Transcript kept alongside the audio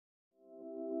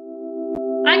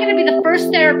I'm going to be the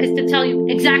first therapist to tell you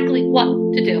exactly what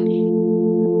to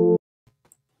do.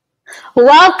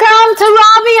 Welcome to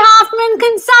ROBBY HOFFMAN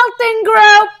Consulting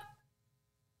Group.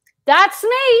 That's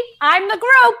me. I'm the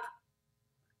group.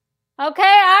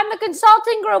 Okay, I'm the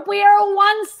consulting group. We are a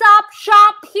one-stop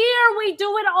shop here. We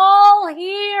do it all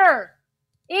here.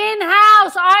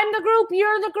 In-house. I'm the group.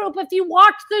 You're the group. If you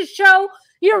watch this show,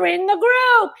 you're in the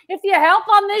group. If you help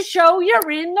on this show, you're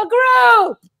in the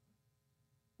group.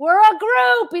 We're a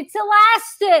group. It's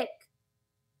elastic.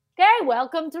 Okay,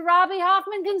 welcome to ROBBY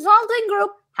HOFFMAN Consulting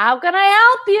Group. How can I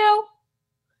help you?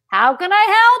 How can I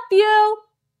help you?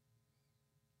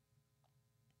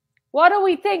 What do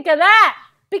we think of that?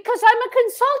 Because I'm a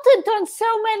consultant on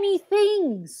so many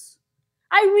things.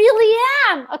 I really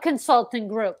am a consulting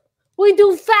group. We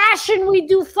do fashion. We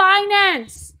do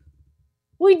finance.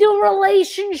 We do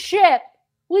relationship.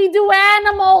 We do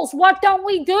animals. What don't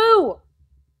we do?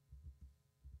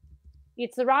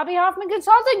 It's the ROBBY HOFFMAN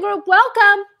Consulting Group.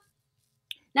 Welcome.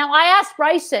 Now, I asked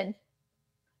Bryson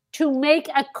to make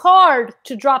a card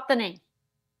to drop the name. And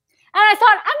I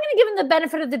thought, I'm going to give him the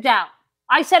benefit of the doubt.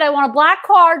 I said, I want a black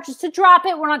card just to drop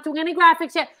it. We're not doing any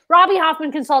graphics yet. ROBBY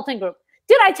HOFFMAN Consulting Group.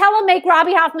 Did I tell him make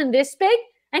ROBBY HOFFMAN this big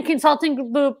and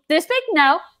Consulting Group this big?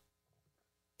 No.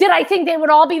 Did I think they would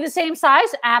all be the same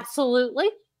size? Absolutely.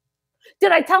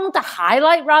 Did I tell him to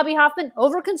highlight ROBBY HOFFMAN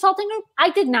over Consulting Group? I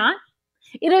did not.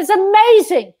 It is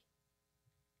amazing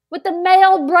what the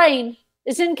male brain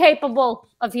is incapable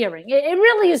of hearing. It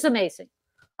really is amazing.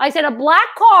 I said a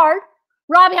black card,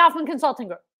 ROBBY HOFFMAN Consulting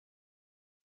Group.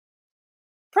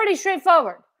 Pretty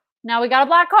straightforward. Now we got a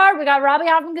black card, we got ROBBY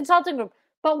HOFFMAN Consulting Group,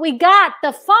 but we got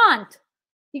the font.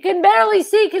 You can barely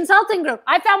see Consulting Group.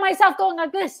 I found myself going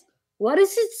like this. What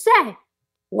does it say?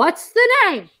 What's the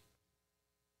name?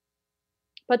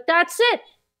 But that's it.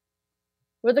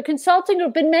 We're the consulting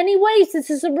group. In many ways,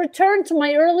 this is a return to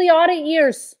my early audit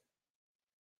years.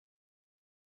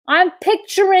 I'm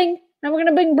picturing, and we're going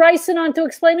to bring Bryson on to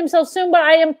explain himself soon, but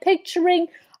I am picturing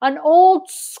an old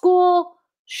school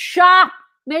shop,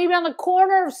 maybe on the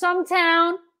corner of some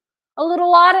town, a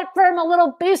little audit firm, a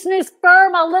little business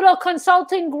firm, a little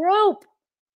consulting group,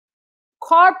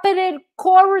 carpeted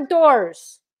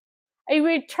corridors, a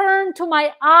return to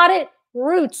my audit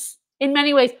roots in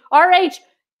many ways.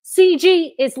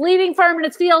 RHCG is leading firm in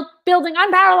its field, building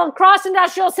unparalleled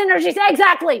cross-industrial synergies.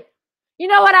 Exactly. You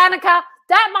know what, Annika?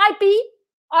 That might be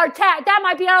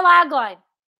our lag line.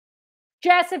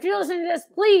 Jess, if you're listening to this,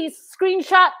 please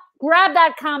screenshot, grab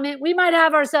that comment. We might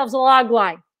have ourselves a log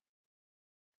line.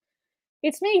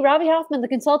 It's me, ROBBY HOFFMAN, the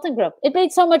consulting group. It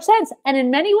made so much sense, and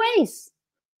in many ways.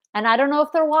 And I don't know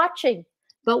if they're watching,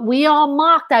 but we all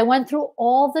mocked. I went through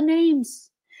all the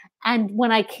names. And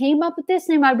when I came up with this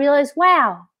name, I realized,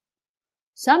 wow,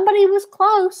 somebody was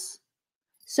close.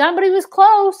 Somebody was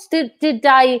close. Did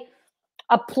I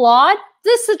applaud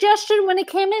this suggestion when it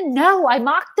came in? No, I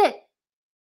mocked it.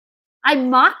 I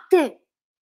mocked it.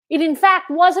 It, in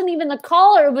fact, wasn't even the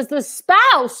caller. It was the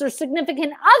spouse or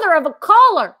significant other of a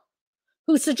caller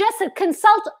who suggested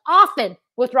consult often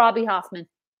with ROBBY HOFFMAN.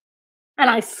 And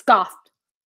I scoffed.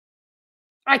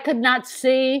 I could not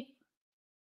see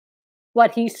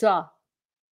what he saw.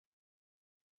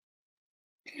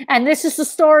 And this is the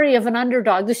story of an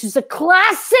underdog. This is a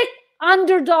classic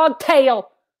underdog tale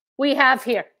we have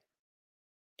here,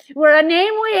 where a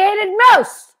name we hated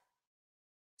most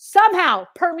somehow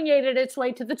permeated its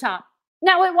way to the top.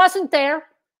 Now, it wasn't there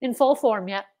in full form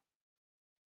yet.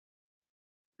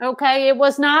 Okay, it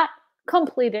was not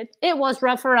completed. It was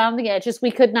rough around the edges.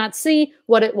 We could not see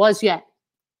what it was yet.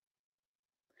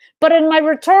 But in my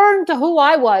return to who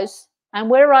I was and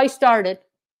where I started,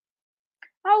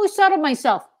 I always thought of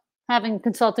myself having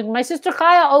consulting. My sister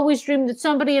Kaya always dreamed that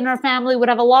somebody in our family would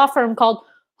have a law firm called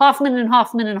Hoffman and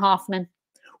Hoffman and Hoffman.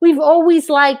 We've always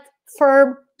liked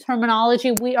firm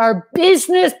terminology. We are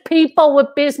business people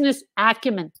with business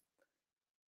acumen.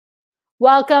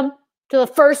 Welcome to the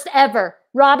first ever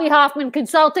ROBBY HOFFMAN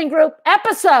Consulting Group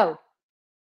episode.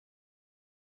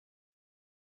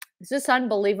 Is this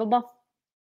unbelievable?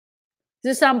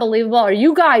 Is this unbelievable? Are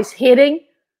you guys hitting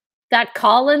that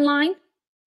call-in line?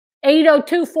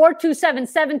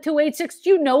 802-427-7286.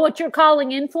 Do you know what you're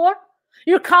calling in for?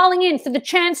 You're calling in for the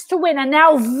chance to win a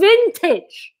now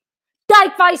vintage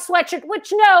Dykevice sweatshirt,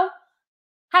 which no,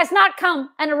 has not come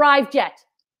and arrived yet.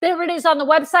 There it is on the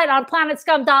website on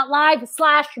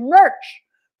planetscum.live/merch.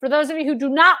 For those of you who do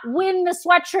not win the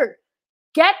sweatshirt,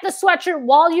 get the sweatshirt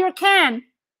while you can.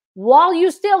 While you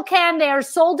still can. They are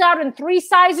sold out in 3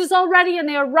 sizes already, and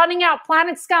they are running out.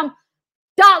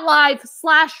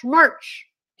 planetscum.live/merch.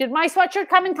 Did my sweatshirt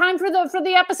come in time for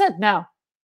the episode? No.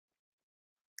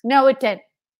 No, it didn't.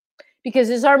 Because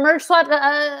is our merch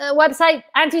website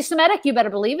anti-Semitic? You better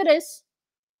believe it is.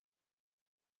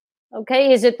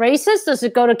 Okay, is it racist? Does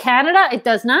it go to Canada? It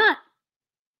does not.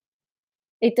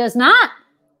 It does not.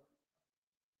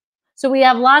 So we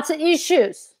have lots of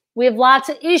issues. We have lots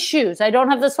of issues. I don't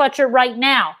have the sweatshirt right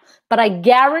now, but I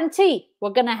guarantee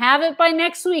we're going to have it by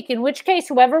next week, in which case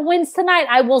whoever wins tonight,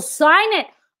 I will sign it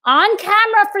on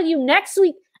camera for you next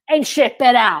week and ship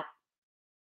it out.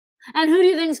 And who do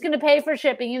you think is going to pay for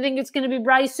shipping? You think it's going to be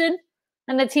Bryson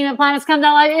and the team at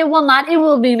planetscum.live? It will not. It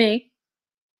will be me.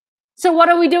 So what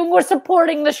are we doing? We're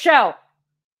supporting the show.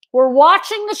 We're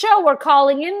watching the show. We're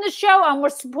calling in the show, and we're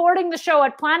supporting the show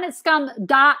at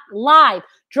planetscum.live.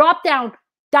 Drop down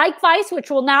Dykevice,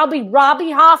 which will now be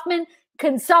Robbie Hoffman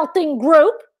Consulting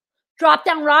Group. Drop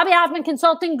down Robbie Hoffman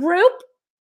Consulting Group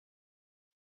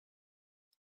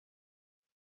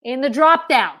in the drop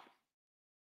down.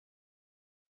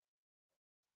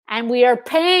 And we are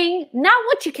paying not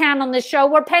what you can on this show.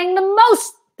 We're paying the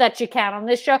most that you can on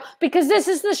this show, because this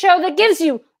is the show that gives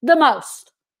you the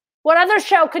most. What other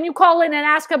show can you call in and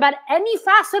ask about any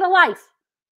facet of life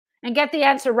and get the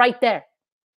answer right there?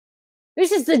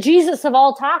 This is the Jesus of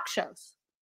all talk shows.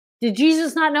 Did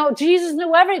Jesus not know? Jesus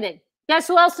knew everything. Guess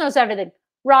who else knows everything?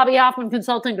 Robbie Hoffman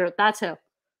Consulting Group. That's who.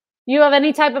 You have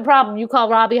any type of problem, you call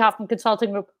Robbie Hoffman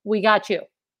Consulting Group. We got you.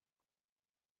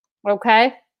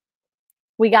 Okay?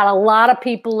 We got a lot of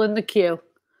people in the queue.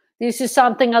 This is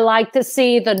something I like to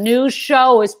see. The new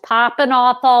show is popping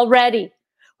off already.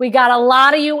 We got a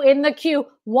lot of you in the queue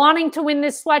wanting to win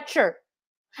this sweatshirt.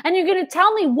 And you're going to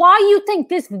tell me why you think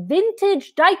this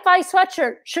vintage Dykevice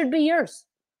sweatshirt should be yours.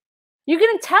 You're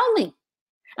going to tell me.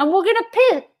 And we're going to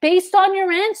pick based on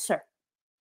your answer.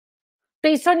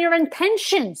 Based on your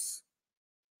intentions.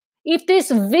 If this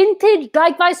vintage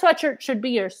Dykevice sweatshirt should be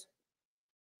yours.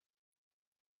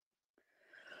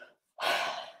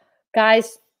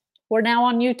 Guys, we're now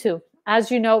on YouTube.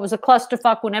 As you know, it was a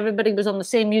clusterfuck when everybody was on the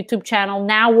same YouTube channel.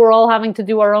 Now we're all having to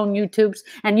do our own YouTubes,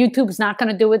 and YouTube's not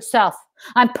going to do itself.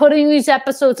 I'm putting these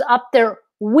episodes up there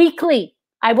weekly.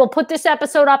 I will put this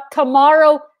episode up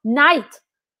tomorrow night.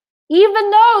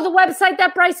 Even though the website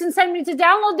that Bryson sent me to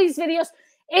download these videos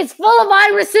is full of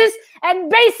viruses and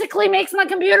basically makes my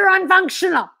computer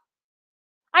unfunctional,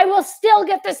 I will still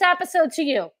get this episode to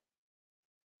you.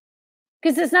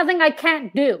 Because there's nothing I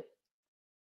can't do.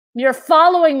 You're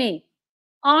following me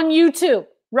on YouTube,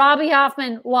 Robbie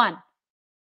Hoffman 1.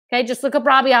 Okay, just look up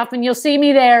Robbie Hoffman. You'll see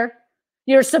me there.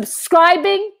 You're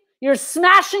subscribing. You're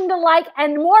smashing the like.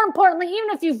 And more importantly, even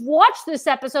if you've watched this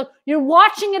episode, you're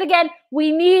watching it again.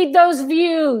 We need those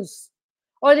views,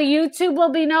 or the YouTube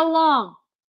will be no long.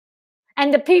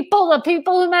 And the people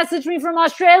who message me from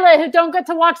Australia who don't get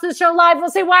to watch the show live will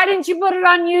say, why didn't you put it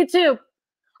on YouTube?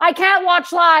 I can't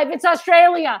watch live. It's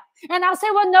Australia. And I'll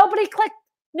say, well, nobody clicked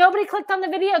on the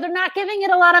video. They're not giving it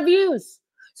a lot of views.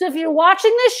 So if you're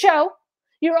watching this show,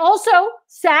 you're also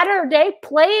Saturday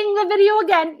playing the video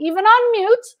again, even on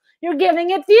mute, you're giving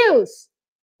it views.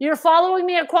 You're following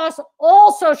me across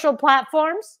all social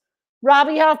platforms.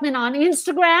 Robbie Hoffman on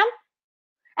Instagram.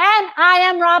 And I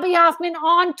am Robbie Hoffman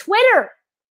on Twitter,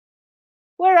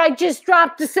 where I just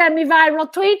dropped a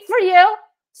semi-viral tweet for you.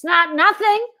 It's not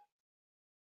nothing.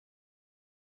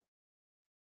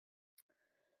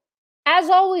 As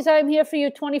always, I'm here for you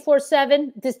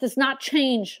 24/7. This does not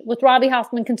change with Robbie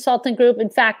Hoffman Consulting Group. In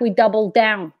fact, we doubled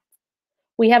down.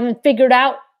 We haven't figured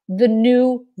out the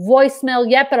new voicemail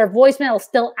yet, but our voicemail is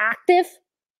still active.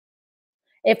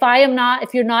 If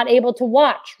you're not able to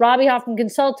watch, Robbie Hoffman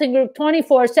Consulting Group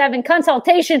 24/7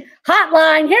 consultation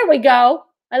hotline. Here we go.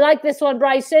 I like this one,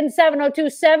 Bryson.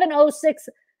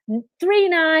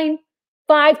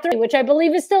 702-706-3953, which I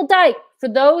believe is still Dyke. For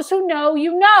those who know,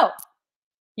 you know.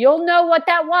 You'll know what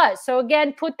that was. So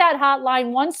again, put that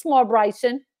hotline once more,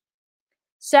 Bryson.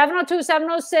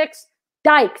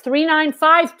 702-706-Dyke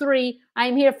 3953.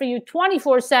 I'm here for you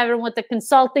 24/7 with the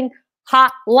consulting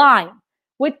hotline.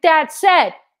 With that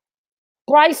said,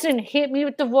 Bryson, hit me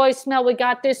with the voicemail we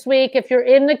got this week. If you're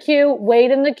in the queue,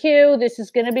 wait in the queue. This is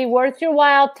going to be worth your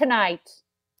while tonight.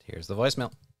 Here's the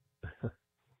voicemail.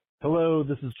 Hello,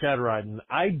 this is Chad Ryden.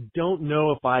 I don't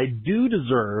know if I do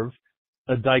deserve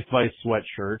a Dykevice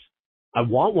sweatshirt. I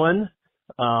want one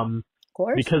Of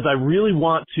course. because I really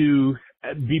want to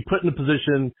be put in a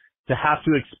position to have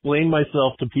to explain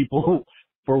myself to people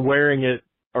for wearing it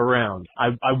around.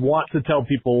 I want to tell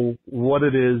people what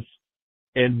it is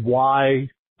and why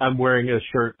I'm wearing a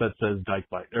shirt that says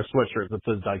Dykevice, or sweatshirt that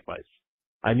says Dykevice.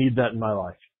 I need that in my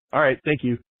life. All right, thank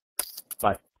you.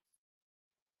 Bye.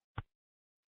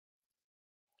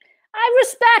 I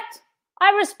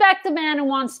respect the man who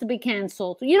wants to be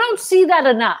canceled. You don't see that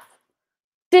enough.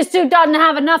 This dude doesn't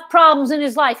have enough problems in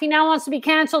his life. He now wants to be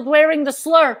canceled wearing the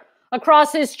slur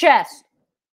across his chest.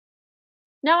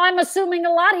 Now, I'm assuming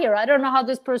a lot here. I don't know how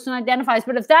this person identifies,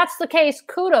 but if that's the case,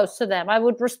 kudos to them. I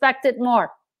would respect it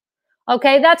more.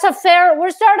 Okay, that's a fair,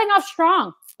 we're starting off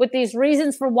strong with these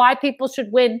reasons for why people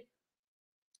should win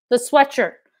the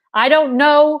sweatshirt. I don't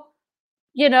know,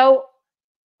 you know,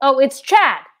 oh, it's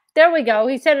Chad. There we go.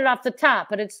 He said it off the top,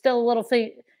 but it's still a little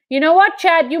thing. You know what,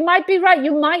 Chad? You might be right.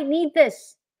 You might need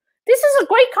this. This is a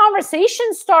great conversation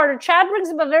starter. Chad brings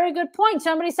up a very good point.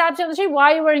 Somebody stops you on the street.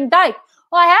 Why are you wearing Dyke?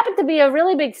 Well, I happen to be a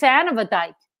really big fan of a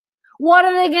Dyke. What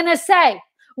are they going to say?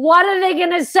 What are they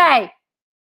going to say?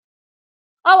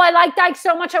 Oh, I like Dyke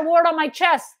so much I wore it on my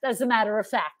chest, as a matter of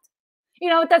fact. You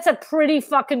know, that's a pretty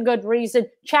fucking good reason.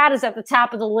 Chad is at the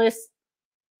top of the list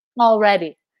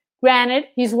already. Granted,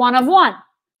 he's one of one.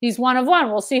 He's one of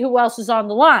one. We'll see who else is on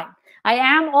the line. I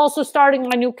am also starting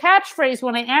my new catchphrase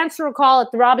when I answer a call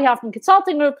at the Robbie Hoffman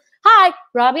Consulting Group. Hi,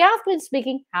 Robbie Hoffman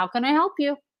speaking. How can I help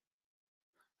you?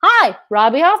 Hi,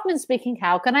 Robbie Hoffman speaking.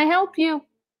 How can I help you?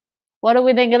 What do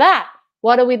we think of that?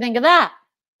 What do we think of that?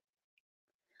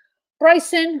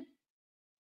 Bryson,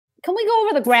 can we go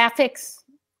over the graphics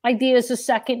ideas a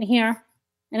second here?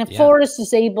 And if Forrest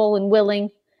is able and willing,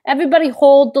 everybody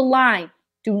hold the line.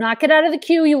 Do not get out of the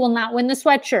queue. You will not win the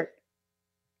sweatshirt.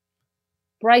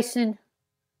 Bryson,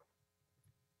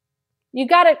 you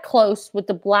got it close with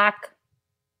the black.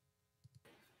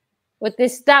 With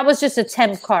this, that was just a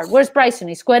temp card. Where's Bryson?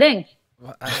 He's quitting.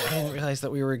 Well, I didn't realize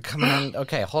that we were coming on.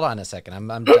 Okay, hold on a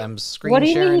second. I'm screen what do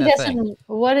you sharing mean he a doesn't? thing.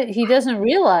 What he doesn't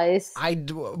realize?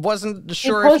 Wasn't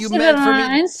sure if you posted meant it for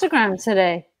on me. Instagram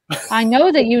today. I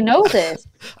know that you know this.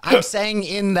 I'm saying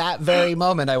in that very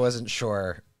moment, I wasn't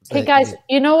sure. Hey guys,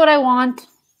 you know what I want?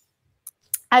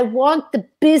 I want the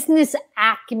business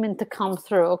acumen to come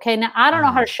through. Okay, now I don't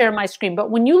know how to share my screen,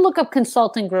 but when you look up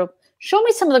consulting group, show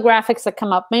me some of the graphics that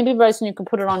come up. Maybe Bryson, you can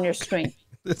put it on your screen.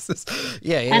 This is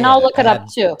and I'll look it up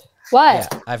too. What?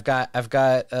 Yeah, I've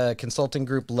got a consulting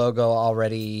group logo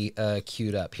already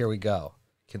queued up. Here we go.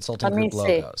 Consulting group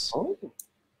logos. Oh.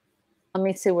 Let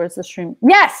me see. Where's the stream?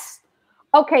 Yes.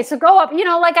 Okay, so go up. You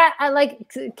know, like I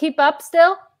like keep up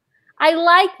still. I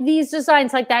like these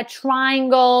designs, like that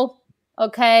triangle.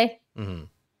 Okay. Mm-hmm.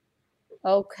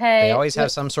 Okay. They always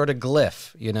have some sort of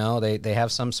glyph. You know, they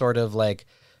have some sort of like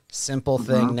simple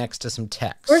thing next to some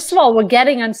text. First of all,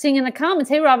 I'm seeing in the comments,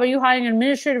 hey, Rob, are you hiring an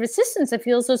administrative assistant? I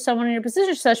feel as though someone in your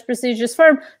position, such prestigious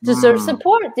firm, deserves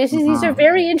support. These are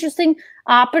very interesting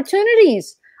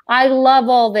opportunities. I love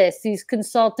all this, these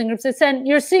consulting groups.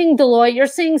 You're seeing Deloitte. You're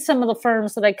seeing some of the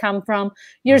firms that I come from.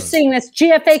 You're seeing this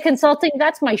GFA consulting.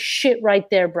 That's my shit right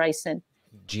there, Bryson.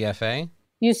 GFA?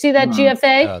 You see that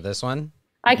GFA? Oh, this one?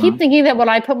 I keep thinking that when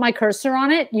I put my cursor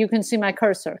on it, you can see my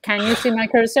cursor. Can you see my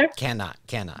cursor? Cannot.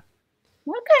 Okay.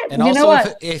 And you know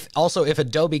what? if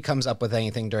Adobe comes up with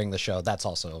anything during the show, that's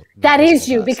also that is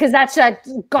you, because that's a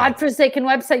godforsaken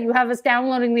website you have us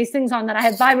downloading these things on that I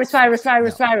have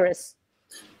virus.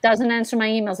 Doesn't answer my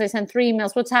emails. I sent 3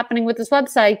 emails. What's happening with this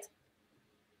website?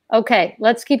 Okay,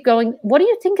 let's keep going. What do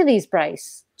you think of these,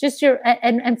 Bryce? Just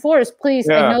and Forrest, please.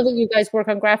 Yeah. I know that you guys work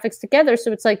on graphics together,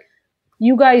 so it's like,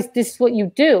 you guys, this is what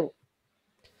you do.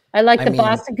 I like the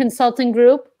Boston Consulting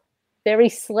Group. Very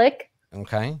slick.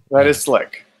 Okay. That is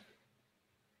slick.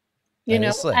 You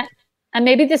know, and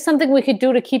maybe there's something we could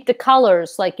do to keep the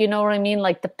colors, like, you know what I mean?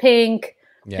 Like the pink.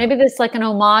 Yeah. Maybe there's like an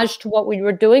homage to what we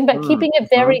were doing, but keeping it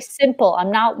very simple.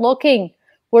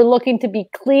 We're looking to be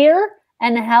clear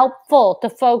and helpful to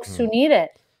folks who need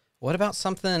it. What about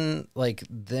something like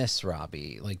this,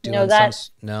 Robbie? Like doing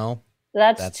no?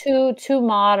 That's too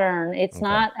modern. It's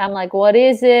not. I'm like, what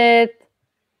is it?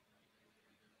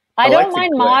 I don't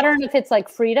mind modern if it's like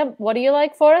freedom. What do you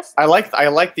like, Forrest? I like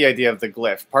the idea of the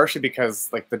glyph, partially because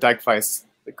like the Dykevice,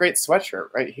 the great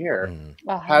sweatshirt right here,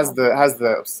 has the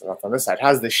on this side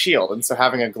has the shield, and so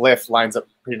having a glyph lines up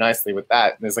pretty nicely with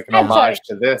that. And there's like an homage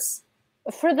to this.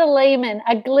 For the layman,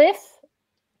 a glyph.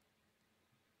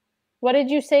 What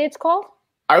did you say it's called?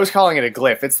 I was calling it a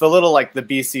glyph. It's the little like the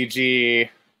BCG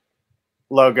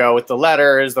logo with the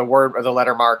letters, the word or the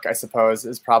letter mark, I suppose,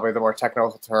 is probably the more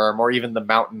technical term, or even the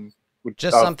mountain,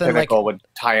 just something pinnacle like would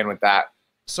tie in with that.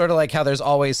 Sort of like how there's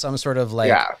always some sort of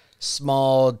like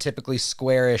small, typically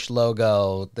squarish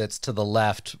logo that's to the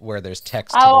left where there's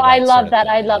text. Oh, I love that.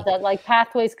 I love that. Like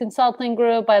Pathways Consulting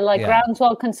Group. I like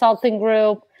Groundswell Consulting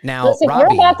Group. Now, listen, Robbie,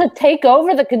 we're about to take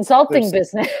over the consulting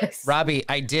business. Robbie,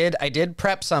 I did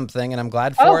prep something, and I'm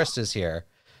glad Forrest is here.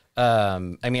 I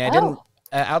mean, I didn't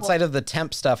outside of the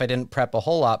temp stuff, I didn't prep a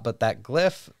whole lot, but that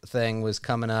glyph thing was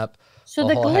coming up. So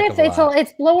the glyph,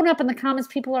 it's blowing up in the comments.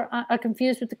 People are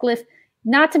confused with the glyph.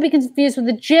 Not to be confused with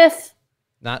a GIF.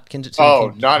 Not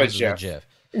not a GIF.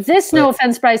 This, no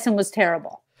offense, Bryson, was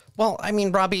terrible. Well, I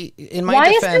mean, Robbie, in my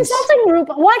defense... Why is Consulting Group...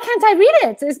 Why can't I read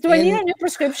it? Do I need a new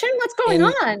prescription? What's going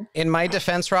on? In my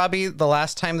defense, Robbie, the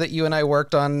last time that you and I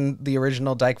worked on the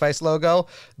original Dykevice logo,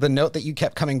 the note that you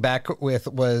kept coming back with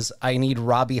was, I need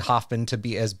Robbie Hoffman to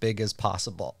be as big as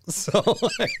possible. So,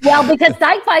 well, because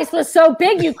Dykevice was so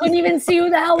big, you couldn't even see who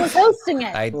the hell was hosting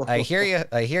it. I hear you.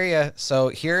 I hear you. So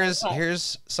here's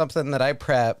something that I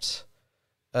prepped.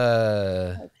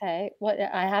 Okay. What?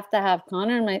 I have to have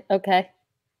Connor in my... Okay.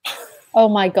 Oh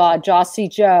my God,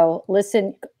 Jossie Joe.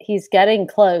 Listen, he's getting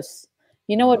close.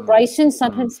 You know what, Bryson?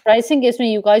 Sometimes Bryson gives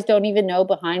me, you guys don't even know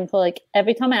behind, like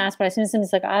every time I ask Bryson,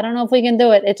 he's like, I don't know if we can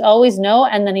do it. It's always no,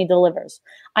 and then he delivers.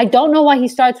 I don't know why he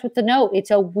starts with the no.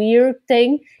 It's a weird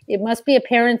thing. It must be a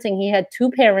parenting. He had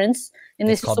 2 parents, and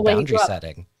this is the way he grew up.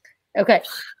 Setting. Okay.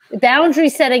 Boundary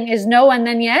setting is no and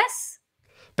then yes?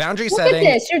 Boundary Look setting.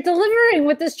 At this. You're delivering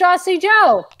with this Jossie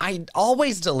Joe. I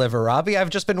always deliver, Robbie. I've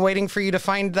just been waiting for you to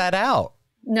find that out.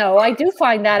 No, I do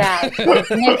find that out.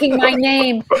 making my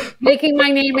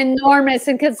name enormous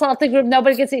in Consulting Group.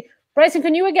 Nobody can see. Bryson,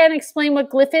 can you again explain what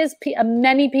glyph is?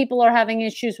 Many people are having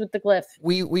issues with the glyph.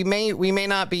 We may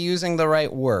not be using the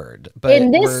right word, but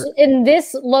in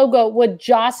this logo, would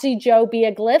Jossie Joe be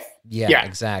a glyph? Yeah,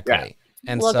 exactly. Yeah.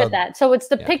 And look at that. So it's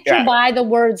the picture by the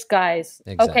words, guys.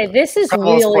 Exactly. Okay, this is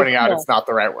Premel really pointing cool. out it's not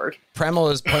the right word.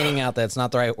 Premel is pointing out that it's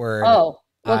not the right word. Oh,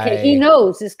 okay. He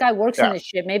knows. This guy works in this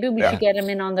shit. Maybe we should get him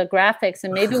in on the graphics,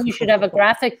 and maybe we should have a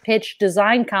graphic pitch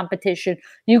design competition.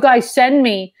 You guys DM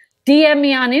me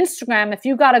on Instagram if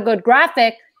you got a good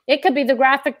graphic. It could be the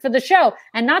graphic for the show.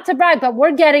 And not to brag, but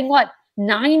we're getting what,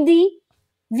 90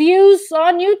 views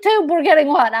on YouTube? We're getting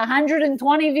what,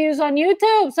 120 views on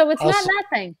YouTube? So it's not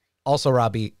nothing. Also,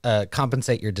 Robbie,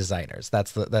 compensate your designers.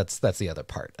 That's the other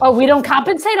part. Oh, we don't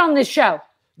compensate on this show.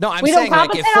 No, I'm saying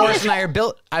like if Forrest and I are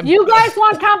built. You guys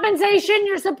want compensation?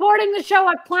 You're supporting the show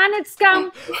at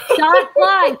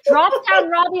planetscum.live. Drop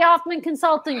down Robbie Hoffman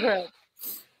Consulting Group.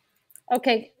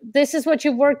 Okay, this is what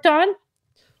you've worked on.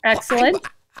 Excellent.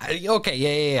 Okay,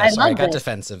 yeah. Sorry, I got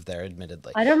defensive there,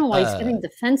 admittedly. I don't know why he's getting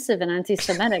defensive and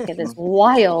anti-Semitic. It is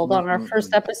wild on our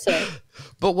first episode.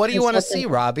 But what do you want to see,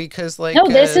 Robbie? Because no,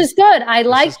 this is good. I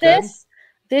like this.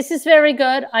 This is very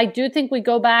good. I do think we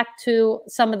go back to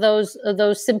some of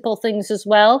those simple things as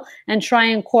well and try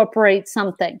and incorporate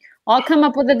something. I'll come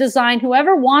up with a design.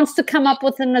 Whoever wants to come up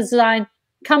with a design,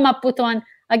 come up with one.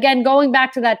 Again, going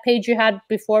back to that page you had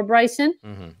before, Bryson.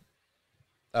 Mm-hmm.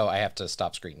 Oh, I have to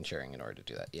stop screen sharing in order to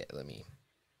do that. Yeah, let me.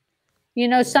 You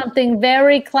know, something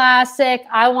very classic.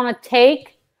 I want to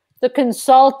take the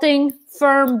consulting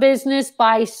firm business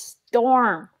by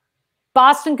storm.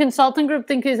 Boston Consulting Group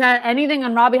think is that anything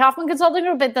on Robbie Hoffman Consulting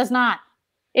Group? It does not.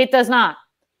 It does not.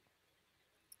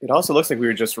 It also looks like we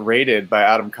were just raided by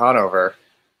Adam Conover.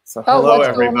 So hello,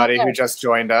 everybody who just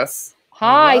joined us.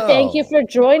 Hi, thank you for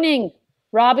joining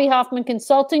Robbie Hoffman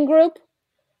Consulting Group.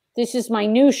 This is my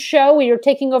new show. We are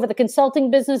taking over the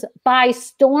consulting business by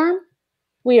storm.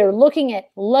 We are looking at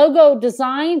logo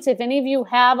designs. If any of you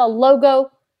have a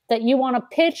logo that you want to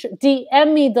pitch,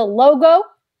 DM me the logo.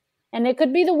 And it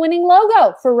could be the winning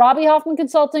logo for Robbie Hoffman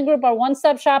Consulting Group, our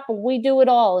one-stop shop. We do it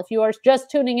all. If you are just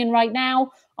tuning in right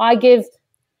now, I give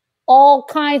all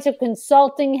kinds of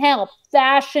consulting help,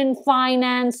 fashion,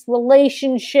 finance,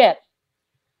 relationship,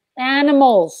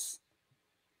 animals.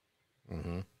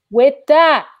 Mm-hmm. With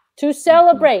that, to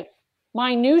celebrate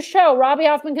my new show, Robbie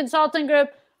Hoffman Consulting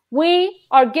Group, we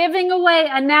are giving away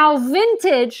a now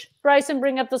vintage, Bryson,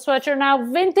 bring up the sweatshirt,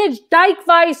 now vintage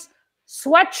Dykevice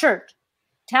sweatshirt.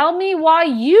 Tell me why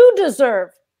you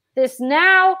deserve this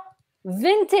now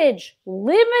vintage,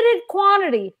 limited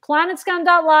quantity,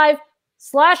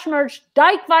 planetscum.live/merch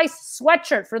Dykevice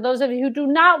sweatshirt. For those of you who do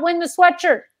not win the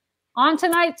sweatshirt on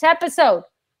tonight's episode,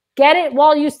 get it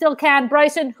while you still can.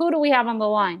 Bryson, who do we have on the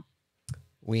line?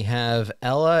 We have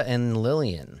Ella and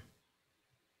Lillian.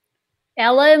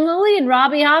 Ella and Lillian,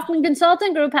 Robbie Hoffman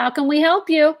Consulting Group. How can we help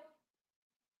you?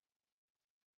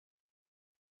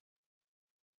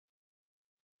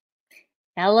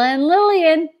 Ella and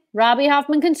Lillian, Robbie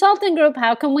Hoffman Consulting Group.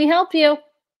 How can we help you?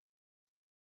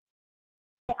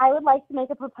 I would like to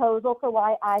make a proposal for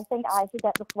why I think I should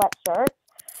get the sweatshirt.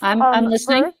 I'm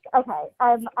listening. First, okay.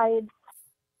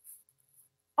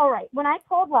 All right. When I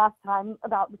told last time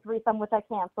about the threesome, which I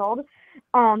canceled,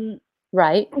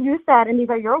 right. You said, and these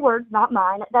are your words, not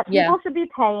mine, that people should be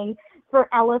paying for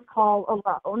Ella's call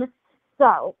alone.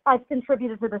 So I've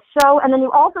contributed to the show. And then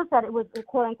you also said it was,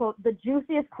 quote unquote, the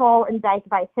juiciest call in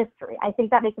Dykevice history. I think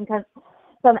that makes sense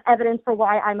some evidence for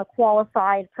why I'm a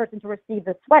qualified person to receive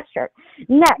this sweatshirt.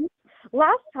 Next,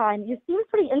 last time you seemed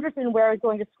pretty interested in where I was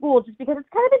going to school just because it's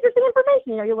kind of interesting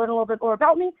information. You know, you learn a little bit more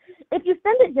about me. If you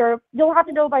send it here, you'll have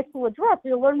to know my school address.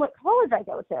 You'll learn what college I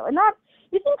go to. And that,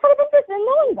 you seem kind of interested in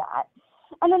knowing that.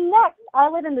 And then next, I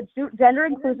live in the gender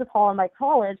inclusive hall in my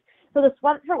college. So the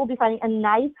sweatshirt will be finding a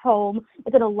nice home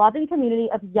within a loving community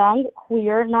of young,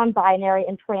 queer, non-binary,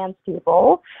 and trans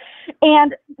people.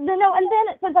 And and then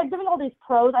since I've given all these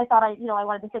pros, I thought I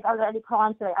wanted to think, are there any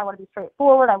cons? I want to be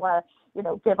straightforward. I want to,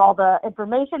 give all the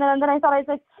information. And then I thought, I was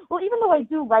like, well, even though I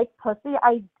do like pussy,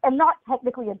 I am not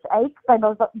technically a dyke by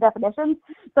most definitions,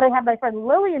 but I have my friend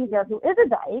Lillian here, who is a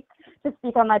dyke, to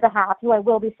speak on my behalf, who I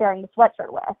will be sharing the sweatshirt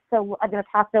with. So I'm going to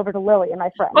pass it over to Lillian,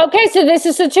 my friend. Okay, so this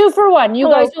is a 2-for-1. You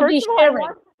guys will be sharing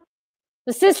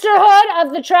the sisterhood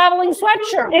of the traveling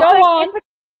sweatshirt. Go on.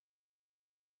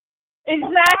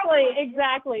 Exactly.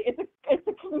 It's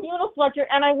a communal sweatshirt,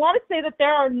 and I want to say that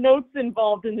there are notes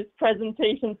involved in this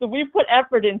presentation, so we've put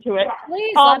effort into it.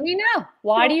 Please let me know.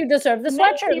 Why do you deserve the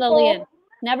sweatshirt, Lillian?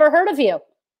 Never heard of you.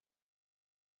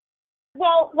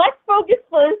 Well, let's focus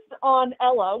first on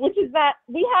Ella, which is that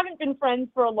we haven't been friends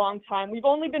for a long time. We've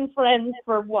only been friends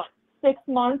for 6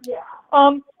 months? Yeah.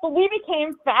 But we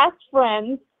became fast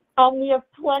friends. We have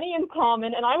plenty in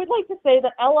common, and I would like to say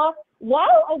that Ella,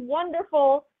 while a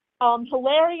wonderful,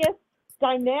 hilarious,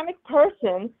 dynamic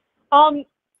person, I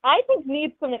think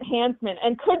needs some enhancement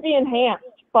and could be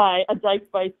enhanced by a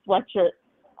Dykevice sweatshirt.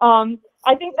 I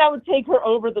think that would take her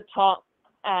over the top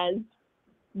as,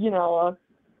 as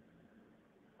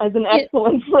an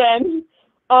excellent friend.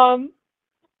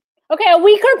 Okay, a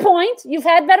weaker point. You've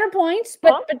had better points,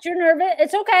 but you're nervous.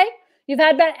 It's okay. You've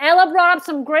had better. Ella brought up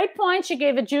some great points. She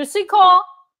gave a juicy call.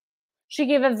 She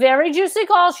gave a very juicy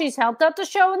call. She's helped out the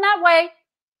show in that way.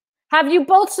 Have you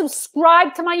both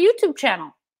subscribed to my YouTube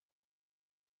channel?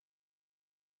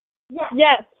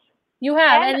 Yes. You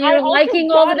have, and you're liking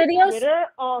all the videos? Twitter.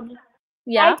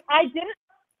 Yeah. I didn't.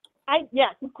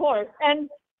 Yes, of course. And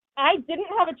I didn't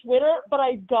have a Twitter, but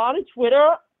I got a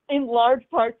Twitter in large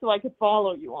part so I could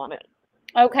follow you on it.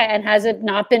 Okay, and has it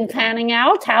not been panning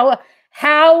out? How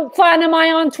fun am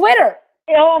I on Twitter?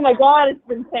 Oh my God, it's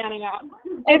been panning out.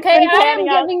 Okay, I am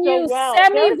giving you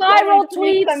semi-viral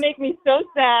tweets that make me so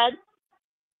sad.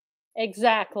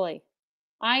 Exactly.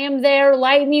 I am there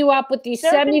lighting you up with these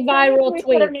semi-viral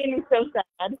tweets. That made me so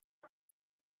sad.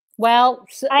 Well,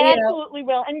 I absolutely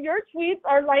will. And your tweets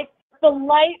are like the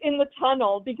light in the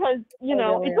tunnel because,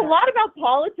 it's a lot about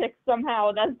politics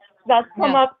somehow that's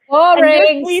come up. Boring.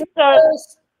 And your tweets are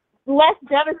less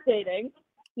devastating.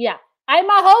 Yeah. I'm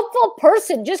a hopeful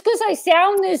person. Just because I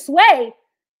sound this way,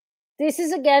 this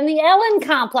is, again, the Ellen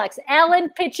complex. Ellen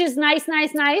pitches nice,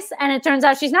 and it turns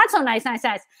out she's not so nice.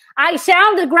 I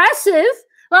sound aggressive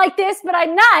like this, but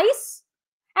I'm nice,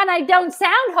 and I don't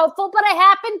sound hopeful, but I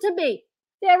happen to be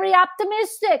very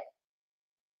optimistic.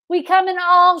 We come in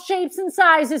all shapes and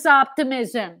sizes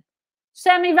optimism.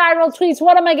 Semi-viral tweets.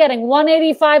 What am I getting?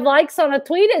 185 likes on a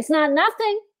tweet? It's not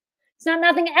nothing. It's not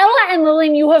nothing. Ella and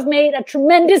Lillian, you have made a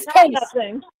tremendous case.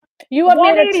 Nothing. You have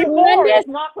made a tremendous.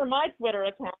 Not for my Twitter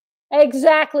account.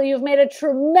 Exactly. You've made a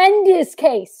tremendous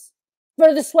case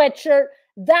for the sweatshirt.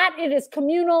 That it is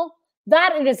communal.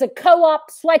 That it is a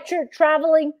co-op sweatshirt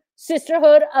traveling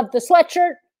sisterhood of the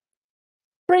sweatshirt.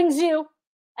 Brings you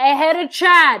ahead of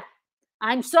Chad.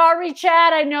 I'm sorry,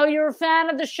 Chad. I know you're a fan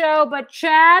of the show, but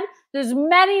Chad, there's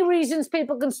many reasons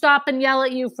people can stop and yell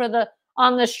at you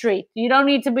on the street. You don't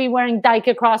need to be wearing Dyke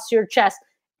across your chest.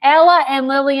 Ella and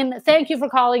Lillian, thank you for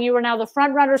calling. You are now the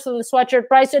front runners for the sweatshirt.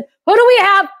 Bryson, who do we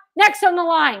have next on the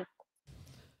line?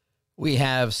 We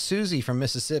have Susie from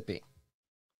Mississippi.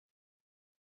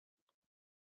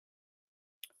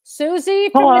 Susie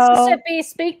from Mississippi,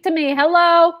 speak to me.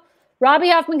 Hello. Robbie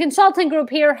Hoffman Consulting Group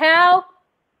here. How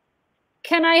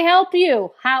can I help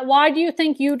you? Why do you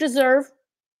think you deserve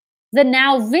the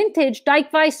now vintage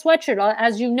Dykevice sweatshirt?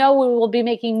 As you know, we will be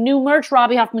making new merch,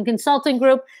 Robbie Hoffman Consulting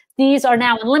Group. These are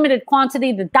now in limited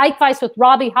quantity. The Dykevice with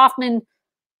Robbie Hoffman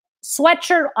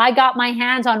sweatshirt. I got my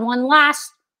hands on one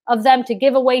last of them to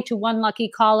give away to one lucky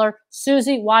caller.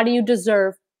 Susie, why do you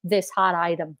deserve this hot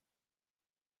item?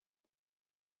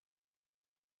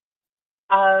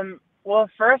 Well,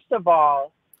 first of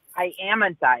all, I am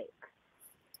a dyke.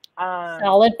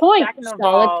 Solid point.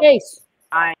 Solid case.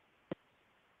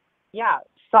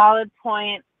 Solid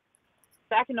point.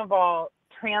 Second of all,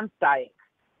 trans dyke.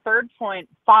 Third point,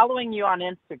 following you on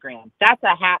Instagram. That's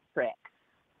a hat trick.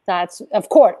 That's, of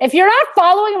course. If you're not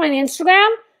following him on Instagram,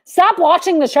 stop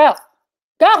watching the show.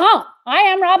 Go home. I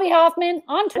am Robbie Hoffman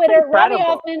on Twitter. Robbie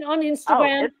Hoffman on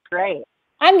Instagram. Oh, it's great.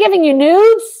 I'm giving you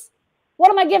nudes. What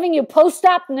am I giving you?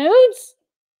 Post-op nudes?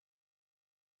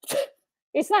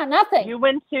 It's not nothing. You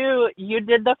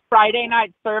did the Friday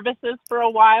night services for a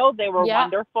while. They were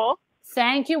wonderful.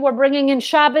 Thank you. We're bringing in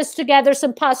Shabbos together,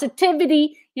 some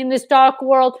positivity in this dark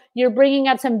world. You're bringing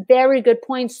up some very good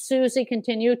points, Susie.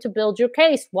 Continue to build your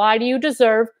case. Why do you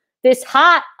deserve this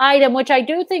hot item, which I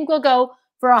do think will go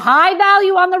for a high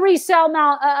value on the resale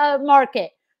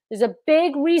market? There's a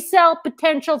big resale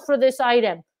potential for this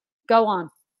item. Go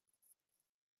on.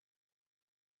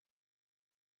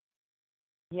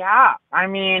 Yeah, I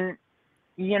mean,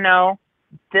 you know,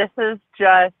 this is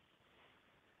just,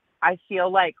 I feel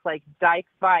like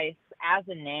Dykevice as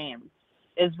a name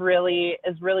is really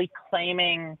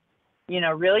claiming, you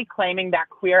know, really claiming that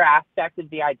queer aspect of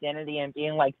the identity and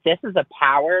being like, this is a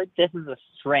power, this is a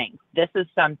strength, this is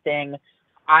something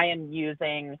I am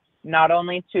using not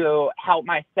only to help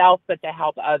myself, but to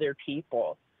help other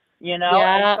people, you know?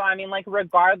 Yeah. And so, I mean, like,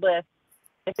 regardless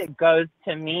if it goes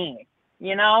to me,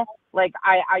 you know, like,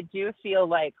 I do feel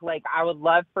like I would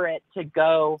love for it to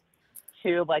go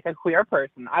to like a queer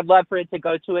person. I'd love for it to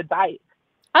go to a dyke.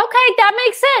 Okay, that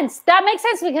makes sense. That makes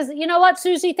sense because you know what,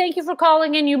 Susie, thank you for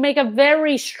calling in. You make a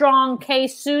very strong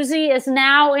case. Susie is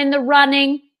now in the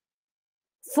running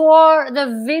for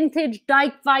the vintage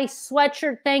Dykevice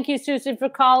sweatshirt. Thank you, Susie, for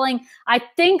calling. I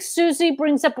think Susie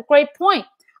brings up a great point.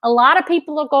 A lot of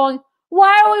people are going,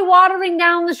 why are we watering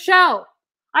down the show?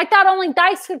 I thought only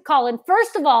dykes could call in.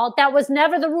 First of all, that was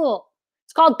never the rule.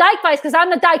 It's called Dykevice because I'm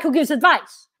the dyke who gives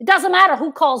advice. It doesn't matter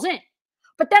who calls in.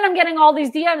 But then I'm getting all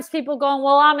these DMs, people going,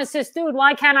 well, I'm a cis dude.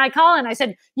 Why can't I call in? I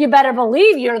said, you better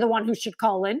believe you're the one who should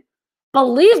call in.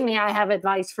 Believe me, I have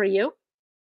advice for you.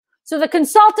 So the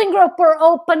consulting group, we're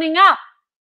opening up.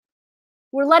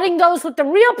 We're letting those with the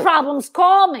real problems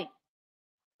call me.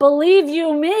 Believe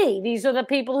you me, these are the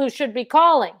people who should be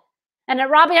calling. And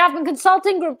at Robbie Hoffman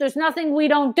Consulting Group, there's nothing we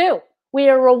don't do. We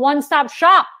are a one-stop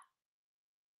shop.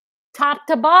 Top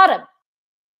to bottom.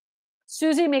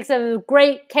 Susie makes a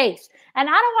great case. And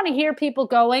I don't want to hear people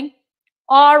going,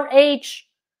 RHCG,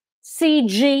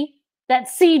 that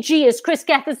CG is Chris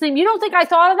Gethard's name. You don't think I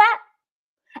thought of that?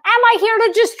 Am I here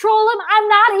to just troll him? I'm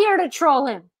not here to troll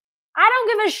him. I don't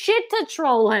give a shit to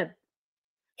troll him.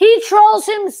 He trolls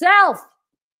himself.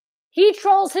 He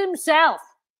trolls himself.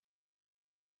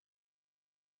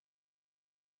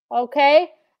 Okay?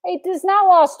 It is not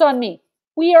lost on me.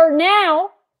 We are now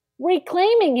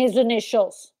reclaiming his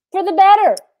initials for the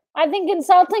better. I think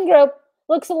Consulting Group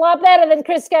looks a lot better than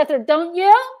Chris Gethard, don't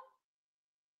you?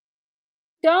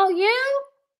 Don't you?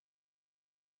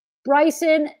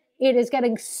 Bryson, it is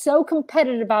getting so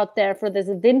competitive out there for this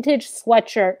vintage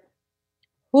sweatshirt.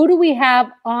 Who do we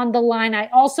have on the line? I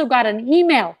also got an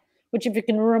email, which if you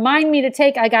can remind me to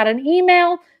take, I got an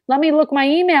email. Let me look my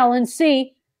email and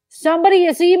see. Somebody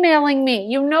is emailing me.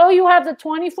 You know you have the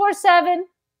 24/7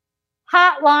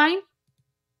 hotline,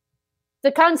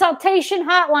 the consultation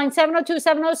hotline,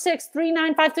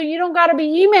 702-706-3953. You don't got to be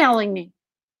emailing me.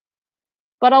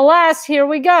 But alas, here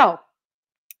we go.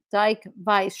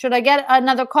 Dykevice. Should I get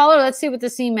another caller? Let's see what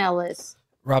this email is.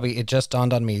 Robbie, it just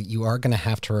dawned on me. You are going to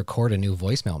have to record a new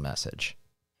voicemail message.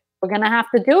 We're going to have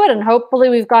to do it, and hopefully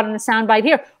we've gotten a soundbite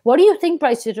here. What do you think,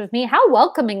 Bryce, did with me? How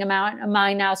welcoming am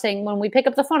I now saying when we pick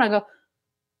up the phone, I go,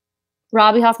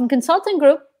 Robbie Hoffman Consulting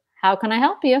Group, how can I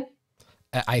help you?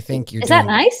 I think you're Is that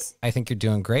nice? I think you're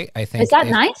doing great. I think Is that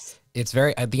nice? It's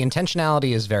very, the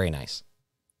intentionality is very nice.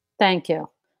 Thank you.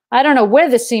 I don't know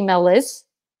where this email is.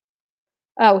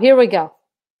 Oh, here we go.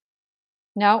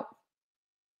 No.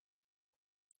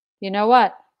 You know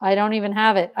what? I don't even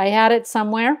have it. I had it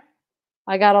somewhere.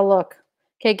 I got to look.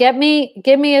 Okay, give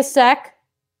me a sec.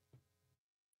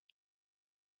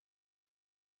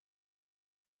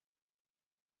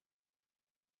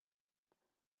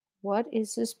 What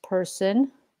is this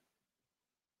person?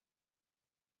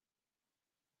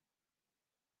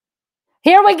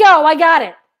 Here we go. I got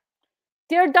it.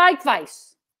 Dear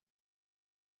Dykevice.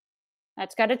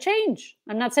 That's got to change.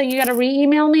 I'm not saying you got to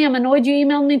re-email me. I'm annoyed you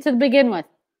emailed me to begin with.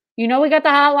 You know we got the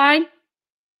hotline.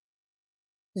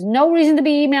 There's no reason to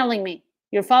be emailing me.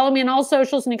 You're following me on all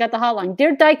socials and you got the hotline.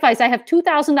 Dear Dykevice, I have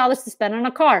 $2,000 to spend on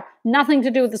a car. Nothing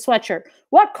to do with the sweatshirt.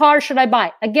 What car should I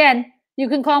buy? Again, you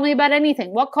can call me about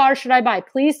anything. What car should I buy?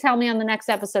 Please tell me on the next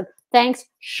episode. Thanks,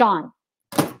 Sean.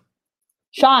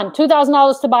 Sean,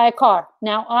 $2,000 to buy a car.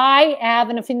 Now, I have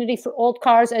an affinity for old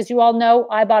cars. As you all know,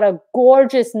 I bought a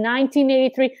gorgeous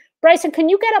 1983. Bryson, can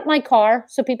you get up my car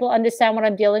so people understand what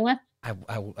I'm dealing with?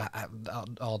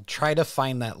 I'll try to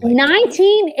find that link.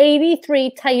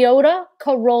 1983 Toyota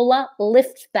Corolla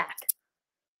liftback.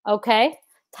 Okay?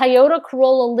 Toyota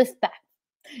Corolla liftback.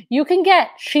 You can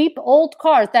get cheap old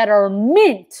cars that are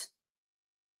mint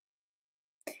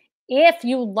if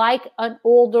you like an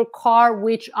older car,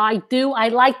 which I do. I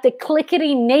like the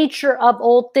clickety nature of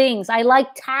old things. I like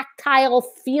tactile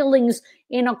feelings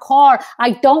in a car.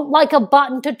 I don't like a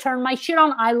button to turn my shit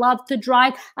on. I love to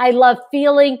drive. I love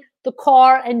feeling the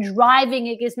car and driving.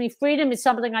 It gives me freedom. It's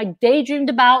something I daydreamed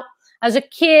about as a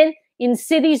kid in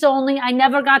cities only. I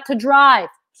never got to drive.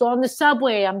 So on the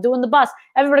subway, I'm doing the bus.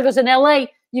 Everybody goes, in LA,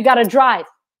 you got to drive.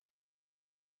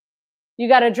 You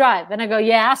got to drive. And I go,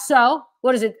 yeah, so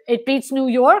what is it? It beats New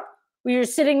York, where you're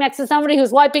sitting next to somebody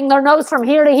who's wiping their nose from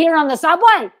here to here on the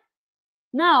subway.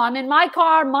 No, I'm in my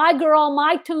car, my girl,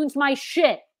 my tunes, my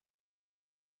shit.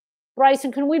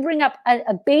 Bryson, can we bring up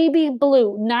a baby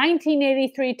blue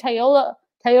 1983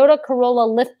 Toyota Corolla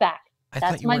liftback?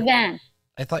 That's my van.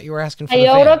 I thought you were asking for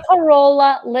Toyota the van.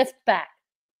 Corolla liftback.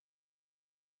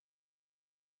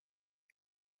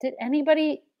 Did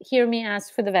anybody hear me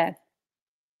ask for the van?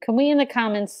 Can we in the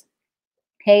comments?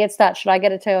 Hey, it's that. Should I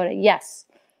get a Toyota? Yes.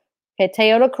 Okay,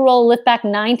 Toyota Corolla liftback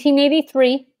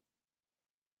 1983.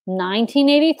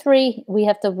 1983. We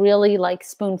have to really like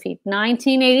spoon feed.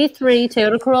 1983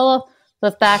 Toyota Corolla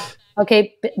liftback.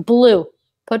 Okay, blue.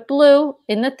 Put blue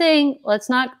in the thing. Let's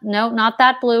not, no, not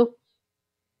that blue.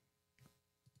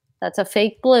 That's a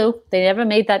fake blue. They never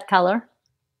made that color.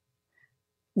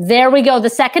 There we go. The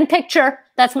second picture.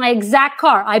 That's my exact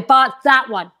car. I bought that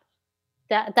one.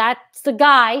 That's the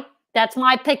guy. That's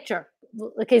my picture.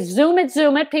 Okay, zoom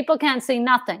it. People can't see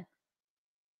nothing.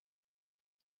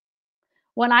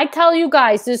 When I tell you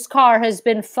guys this car has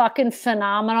been fucking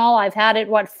phenomenal, I've had it,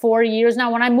 4 years now.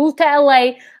 When I moved to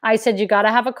LA, I said, you got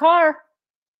to have a car.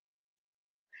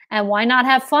 And why not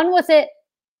have fun with it?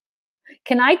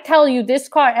 Can I tell you this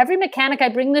car, every mechanic I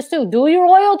bring this to, do your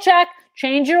oil check,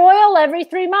 change your oil every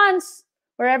 3 months,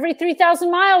 or every 3,000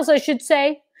 miles, I should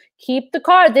say. Keep the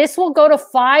car. This will go to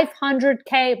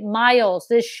 500K miles.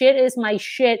 This shit is my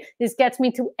shit. This gets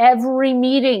me to every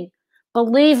meeting.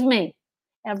 Believe me.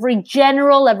 Every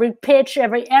general, every pitch,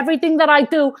 everything that I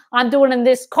do, I'm doing in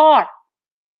this car.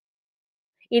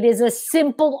 It is a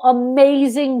simple,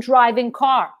 amazing driving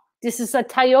car. This is a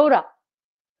Toyota.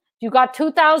 You got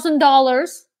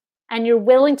 $2,000 and you're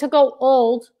willing to go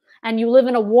old and you live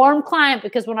in a warm climate,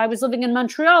 because when I was living in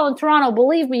Montreal and Toronto,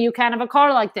 believe me, you can't have a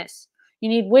car like this. You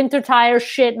need winter tires,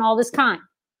 shit, and all this kind.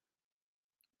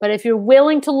 But if you're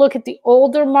willing to look at the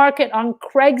older market on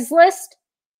Craigslist,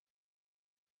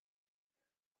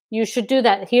 you should do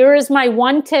that. Here is my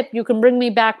one tip. You can bring me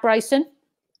back, Bryson.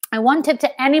 My one tip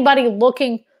to anybody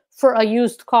looking for a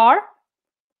used car.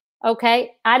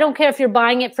 Okay, I don't care if you're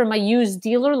buying it from a used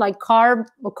dealer like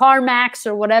CarMax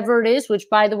or whatever it is, which,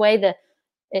 by the way,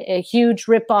 a huge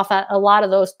ripoff at a lot of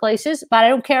those places. But I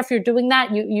don't care if you're doing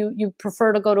that. You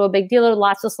prefer to go to a big dealer,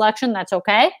 lots of selection. That's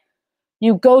okay.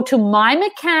 You go to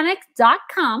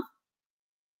mymechanic.com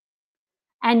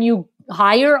and you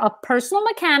hire a personal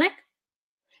mechanic.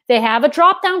 They have a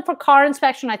drop down for car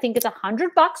inspection. I think it's $100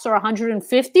 or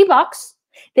 $150.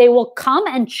 They will come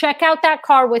and check out that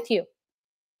car with you.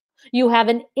 You have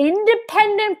an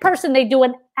independent person. They do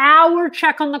an hour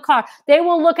check on the car. They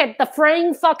will look at the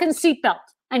fraying fucking seatbelt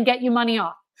and get you money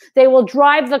off. They will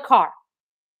drive the car.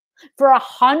 For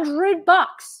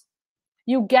 $100,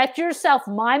 you get yourself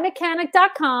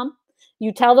mymechanic.com.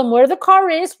 You tell them where the car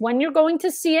is, when you're going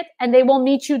to see it, and they will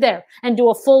meet you there and do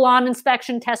a full-on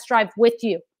inspection test drive with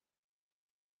you.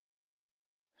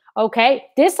 Okay,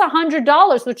 this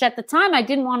 $100, which at the time I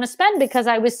didn't want to spend because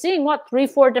I was seeing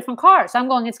 3-4 different cars. I'm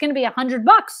going, it's going to be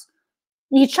 $100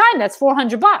 each time. That's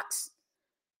 $400.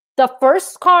 The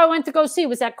first car I went to go see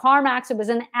was at CarMax. It was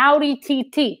an Audi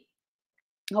TT.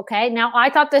 Okay, now I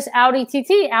thought this Audi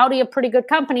TT, Audi, a pretty good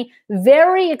company,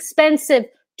 very expensive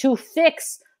to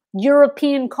fix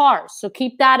European cars. So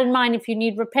keep that in mind if you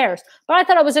need repairs. But I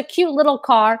thought it was a cute little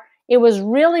car. It was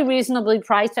really reasonably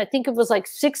priced. I think it was like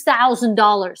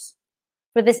 $6,000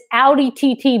 for this Audi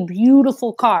TT,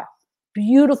 beautiful car,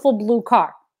 beautiful blue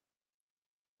car.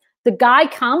 The guy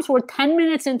comes, we're 10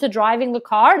 minutes into driving the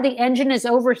car. The engine is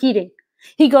overheating.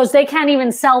 He goes, they can't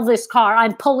even sell this car.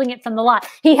 I'm pulling it from the lot.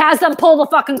 He has them pull the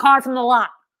fucking car from the lot.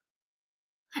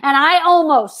 And I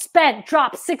almost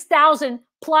dropped $6,000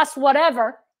 plus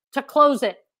whatever to close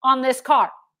it on this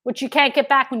car, which you can't get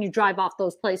back when you drive off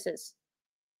those places.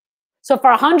 So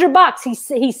for $100,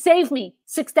 he saved me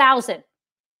 $6,000.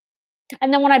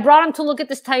 And then when I brought him to look at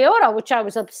this Toyota, which I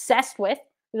was obsessed with,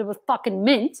 it was fucking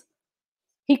mint.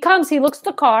 He comes, he looks at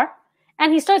the car,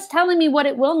 and he starts telling me what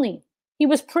it will need. He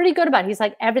was pretty good about it. He's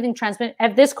like, everything transmitted.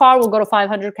 This car will go to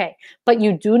 500K, but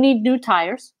you do need new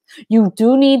tires. You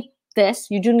do need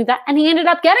this. You do need that. And he ended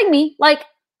up getting me like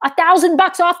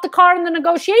 $1,000 off the car in the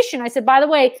negotiation. I said, by the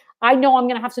way, I know I'm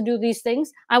going to have to do these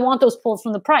things. I want those pulled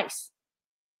from the price.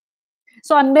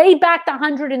 So I made back the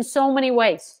 100 in so many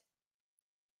ways.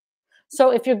 So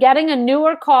if you're getting a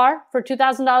newer car for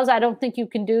 $2,000, I don't think you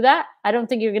can do that. I don't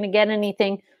think you're going to get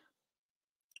anything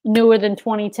newer than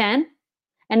 2010.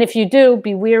 And if you do,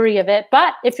 be weary of it.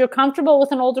 But if you're comfortable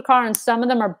with an older car, and some of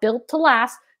them are built to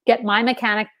last, get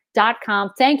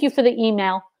mymechanic.com. Thank you for the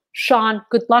email. Sean,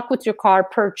 good luck with your car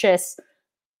purchase.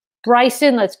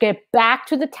 Bryson, let's get back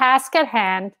to the task at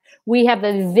hand. We have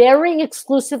a very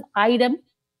exclusive item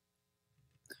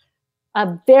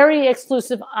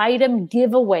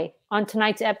giveaway on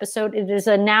tonight's episode. It is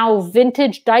a now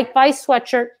vintage Dykevice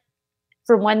sweatshirt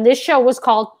from when this show was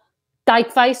called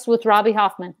Dykevice with Robbie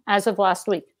Hoffman as of last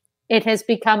week. It has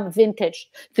become vintage.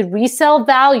 The resale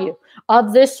value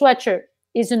of this sweatshirt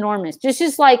is enormous. This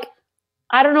is like,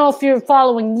 I don't know if you're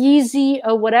following Yeezy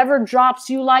or whatever drops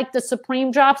you like, the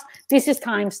Supreme drops. This is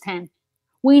times 10.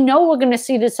 We know we're going to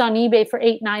see this on eBay for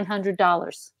 $800,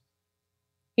 $900.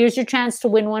 Here's your chance to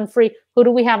win one free. Who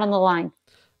do we have on the line?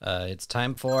 It's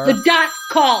time for the dot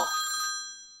call.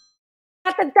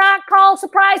 Got the dot call.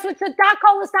 Surprise, which the dot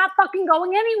call is not fucking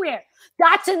going anywhere.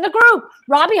 That's in the group.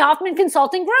 Robbie Hoffman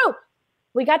Consulting Group.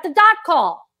 We got the dot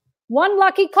call. One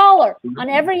lucky caller on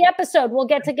every episode will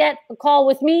get a call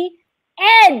with me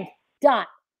and Dot.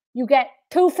 You get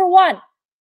 2 for 1.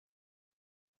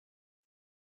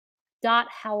 Dot,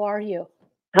 how are you?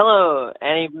 Hello,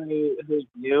 anybody who's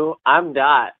new. I'm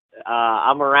Dot.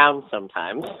 I'm around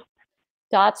sometimes.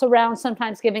 Dot's around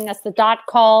sometimes, giving us the dot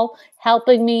call,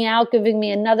 helping me out, giving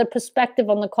me another perspective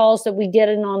on the calls that we get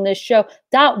in on this show.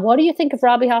 Dot, what do you think of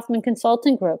Robbie Hoffman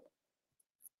Consulting Group?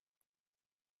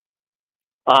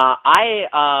 I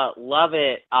love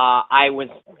it. I was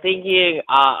thinking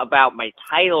about my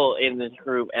title in this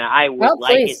group, and I would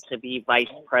like it to be Vice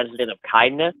President of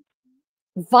Kindness.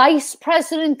 Vice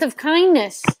President of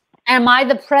Kindness. Am I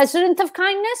the President of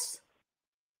Kindness?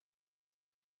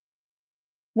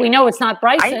 We know it's not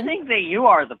Bryson. I think that you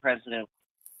are the president.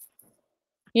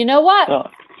 You know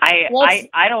what?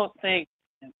 I don't think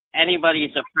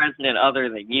anybody's a president other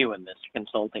than you in this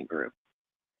consulting group.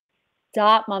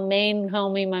 Dot, my main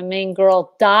homie, my main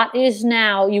girl. Dot is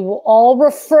now. You will all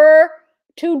refer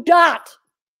to Dot.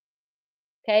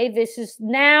 Okay, this is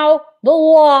now the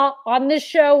law on this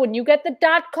show. When you get the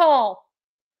dot call,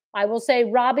 I will say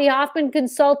Robbie Hoffman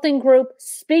Consulting Group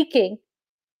speaking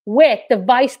with the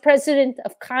Vice President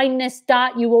of Kindness,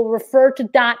 Dot. You will refer to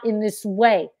Dot in this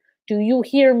way. Do you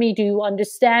hear me? Do you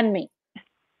understand me?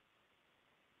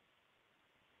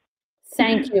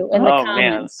 Thank you. In the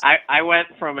comments. Man. I went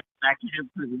from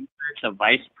executive producer to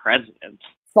vice president.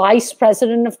 Vice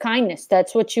President of Kindness.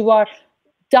 That's what you are.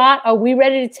 Dot, are we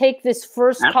ready to take this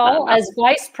first call as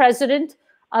Vice President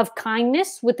of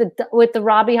Kindness with the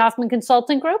Robbie Hoffman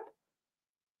Consulting Group?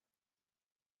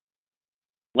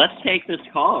 Let's take this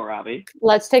call, Robbie.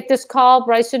 Let's take this call.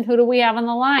 Bryson, who do we have on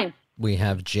the line? We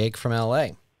have Jake from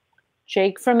LA.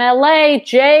 Jake from LA.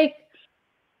 Jake,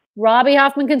 Robbie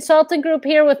Hoffman Consulting Group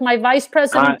here with my Vice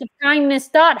President of Kindness,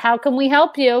 Dot. How can we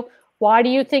help you? Why do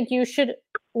you think you should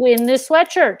win this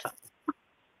sweatshirt?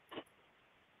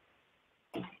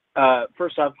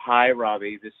 First off, hi,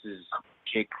 Robbie. This is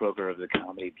Jake Kroger of the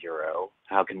Comedy Bureau.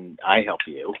 How can I help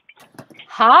you?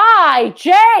 Hi,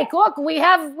 Jake. Look, we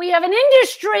have an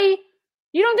industry.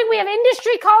 You don't think we have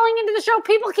industry calling into the show?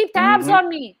 People keep tabs on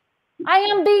me. I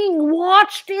am being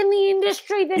watched in the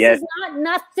industry. This is not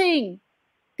nothing.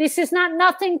 This is not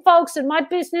nothing, folks. And my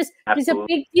business is a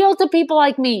big deal to people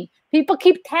like me. People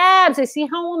keep tabs. They see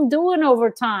how I'm doing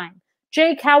over time.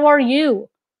 Jake, how are you?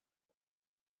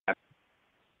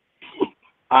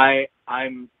 I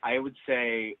would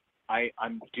say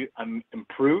I'm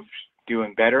improved,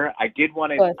 doing better. I did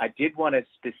want to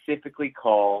specifically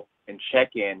call and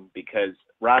check in because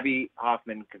Robbie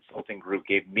Hoffman Consulting Group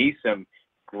gave me some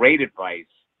great advice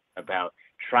about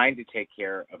trying to take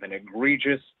care of an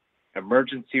egregious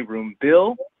emergency room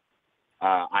bill.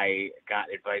 I got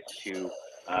advice to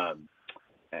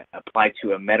apply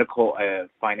to a medical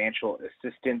financial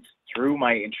assistance through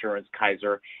my insurance,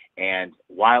 Kaiser, and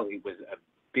while it was a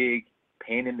big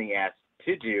pain in the ass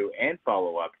to do and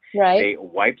follow up, they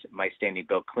wiped my standing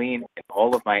bill clean, and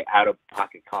all of my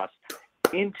out-of-pocket costs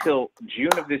until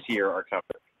June of this year are covered.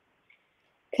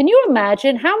 Can you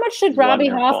imagine how much did Robbie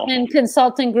Hoffman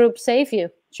Consulting Group save you,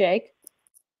 Jake?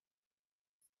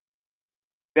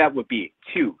 That would be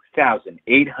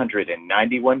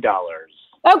 $2,891.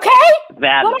 Okay.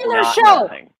 That what other show?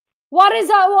 Nothing. What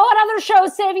other show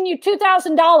is saving you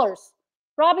 $2,000?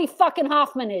 Robbie fucking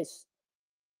Hoffman is.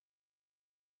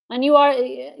 And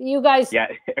you guys. Yeah.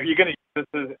 Are you going to use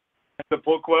this as the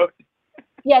full quote?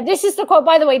 Yeah, this is the quote.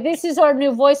 By the way, this is our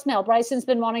new voicemail. Bryson's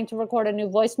been wanting to record a new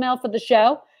voicemail for the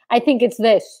show. I think it's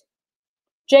this.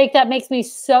 Jake, that makes me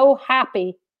so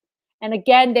happy. And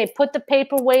again, they put the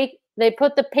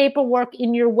paperwork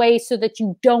in your way so that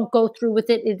you don't go through with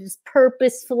it. It is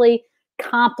purposefully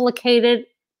complicated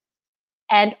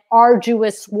and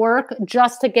arduous work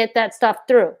just to get that stuff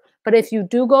through. But if you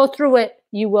do go through it,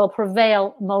 you will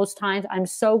prevail most times. I'm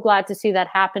so glad to see that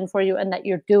happen for you and that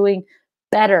you're doing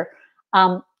better.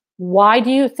 Why do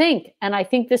you think? And I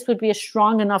think this would be a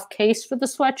strong enough case for the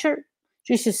sweatshirt.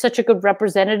 She's such a good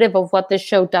representative of what this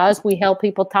show does. We help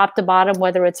people top to bottom,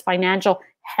 whether it's financial,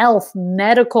 health,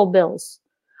 medical bills.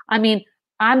 I mean,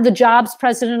 I'm the jobs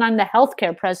president. I'm the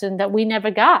healthcare president that we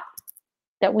never got.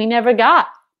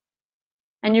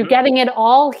 And you're getting it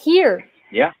all here.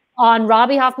 Yeah. On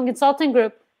Robbie Hoffman Consulting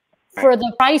Group for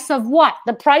the price of what?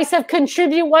 The price of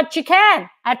contribute what you can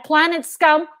at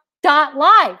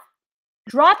planetscum.live.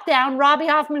 Drop down Robbie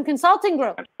Hoffman Consulting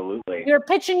Group. Absolutely. You're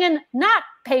pitching in not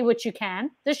pay what you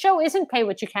can. The show isn't pay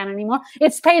what you can anymore.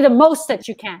 It's pay the most that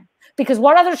you can. Because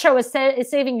what other show is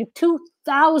saving you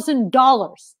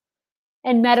 $2,000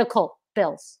 in medical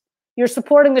bills? You're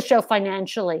supporting the show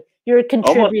financially. You're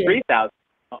contributing.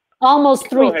 Almost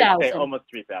 3,000. Almost 3,000. Almost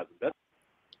 3,000.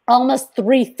 Almost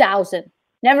 3,000.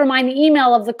 Never mind the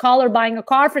email of the caller buying a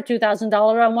car for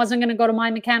 $2,000 and wasn't going to go to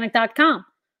mymechanic.com.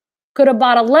 Could have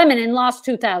bought a lemon and lost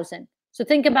 $2,000. So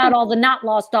think about all the not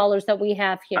lost dollars that we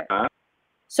have here.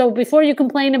 So before you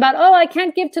complain about, oh, I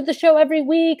can't give to the show every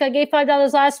week. I gave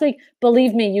 $5 last week.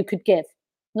 Believe me, you could give.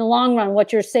 In the long run,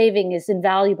 what you're saving is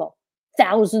invaluable.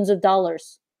 Thousands of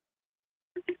dollars.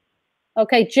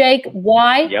 Okay, Jake,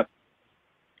 why? Yep.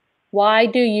 Why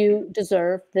do you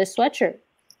deserve this sweatshirt?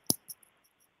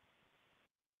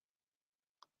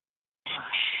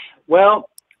 Well,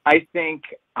 I think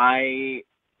I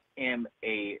am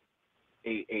a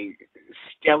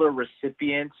stellar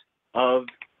recipient of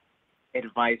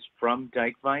advice from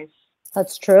Dykevice.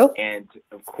 That's true. And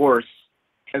of course,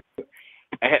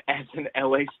 as an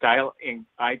LA style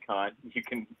icon, you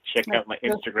can check out my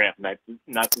Instagram,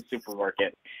 not the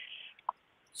supermarket.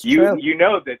 You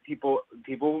know that people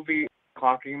will be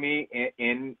clocking me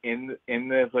in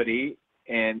the hoodie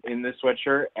and in the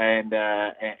sweatshirt and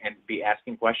be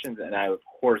asking questions, and I of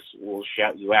course will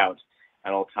shout you out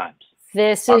at all times.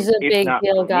 This is a big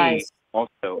deal, guys.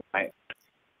 Also, my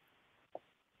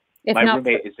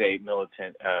roommate is a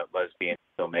militant lesbian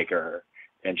filmmaker,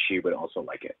 and she would also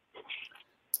like it.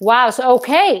 Wow.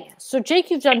 So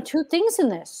Jake, you've done two things in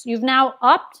this. You've now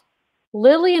upped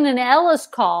Lillian and Ella's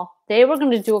call. They were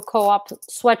going to do a co-op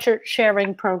sweatshirt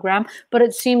sharing program, but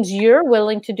it seems you're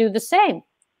willing to do the same.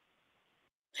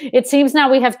 It seems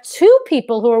now we have two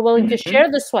people who are willing to share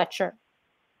the sweatshirt.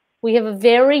 We have a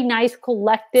very nice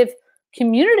collective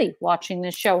community watching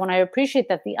this show, and I appreciate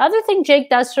that. The other thing Jake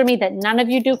does for me that none of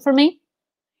you do for me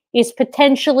is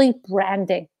potentially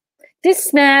branding.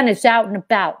 This man is out and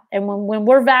about, and when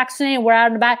we're vaccinated, we're out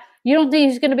and about. You don't think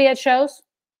he's going to be at shows?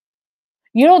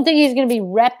 You don't think he's going to be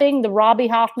repping the Robbie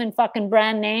Hoffman fucking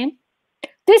brand name?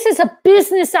 This is a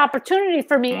business opportunity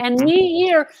for me, and me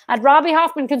here at Robbie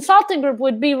Hoffman Consulting Group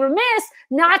would be remiss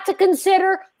not to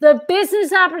consider the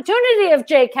business opportunity of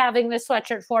Jake having this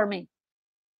sweatshirt for me.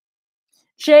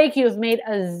 Jake, you've made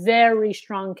a very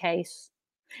strong case.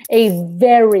 A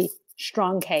very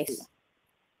strong case.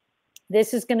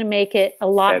 This is going to make it a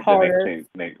lot harder.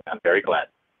 I'm very glad.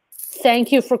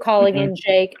 Thank you for calling in,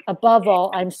 Jake. Above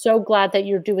all, I'm so glad that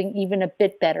you're doing even a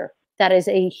bit better. That is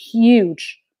a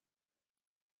huge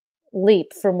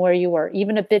leap from where you were.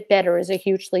 Even a bit better is a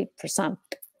huge leap for some.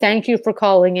 Thank you for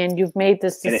calling in. You've made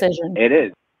this decision. It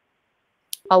is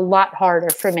a lot harder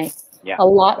for me. Yeah. A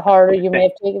lot harder. You may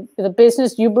have taken the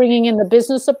business, you bringing in the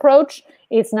business approach.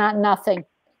 It's not nothing.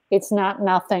 It's not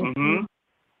nothing.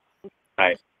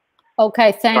 Right.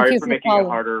 Okay. Thank Sorry you for for making calling. it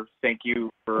harder. Thank you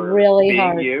for really being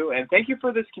hard. you, and thank you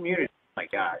for this community. Oh my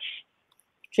gosh.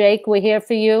 Jake, we're here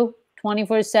for you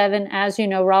 24/7. As you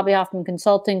know, Robbie Hoffman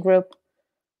Consulting Group.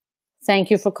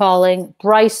 Thank you for calling.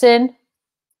 Bryson,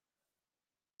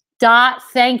 Dot,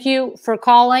 thank you for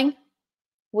calling.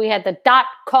 We had the Dot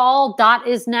call. Dot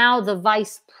is now the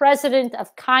Vice President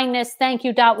of Kindness. Thank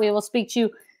you, Dot. We will speak to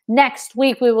you next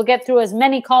week. We will get through as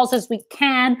many calls as we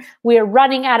can. We are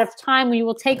running out of time. We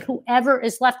will take whoever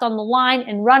is left on the line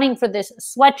and running for this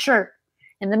sweatshirt.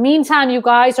 In the meantime, you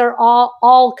guys are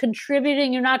all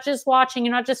contributing. You're not just watching.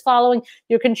 You're not just following.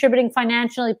 You're contributing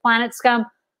financially.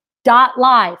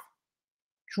 planetscum.live.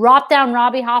 Drop down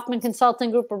Robbie Hoffman Consulting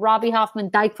Group or Robbie Hoffman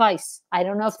Dykevice. I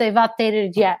don't know if they've updated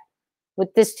it yet.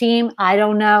 With this team, I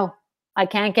don't know. I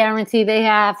can't guarantee they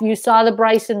have. You saw the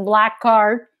Bryson Black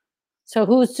card. So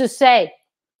who's to say?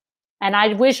 And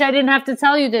I wish I didn't have to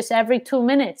tell you this every 2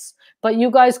 minutes. But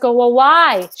you guys go, well,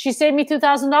 why? She saved me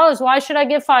 $2,000. Why should I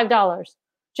give $5?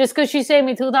 Just because she saved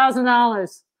me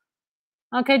 $2,000.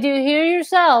 Okay, do you hear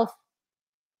yourself?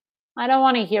 I don't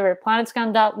want to hear it.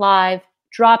 planetscum.live.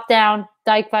 Drop down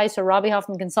Dykevice or Robbie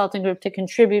Hoffman Consulting Group to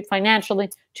contribute financially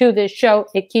to this show.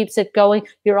 It keeps it going.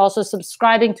 You're also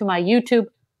subscribing to my YouTube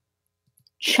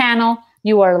channel.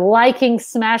 You are liking,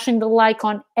 smashing the like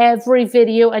on every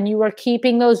video, and you are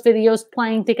keeping those videos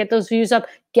playing to get those views up.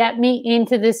 Get me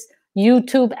into this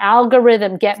YouTube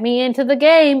algorithm. Get me into the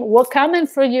game. We're coming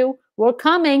for you. We're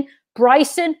coming.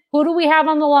 Bryson, who do we have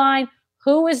on the line?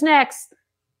 Who is next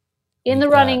in the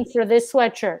running for this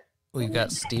sweatshirt? We've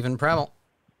got Stephen Premel.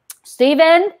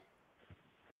 Stephen?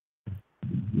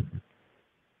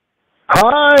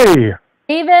 Hi.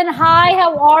 Stephen, hi.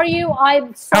 How are you?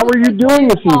 How are you doing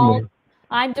this evening?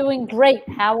 I'm doing great.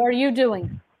 How are you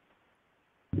doing?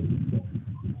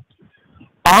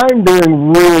 I'm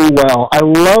doing really well. I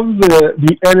love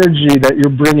the energy that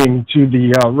you're bringing to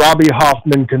the Robbie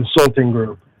Hoffman Consulting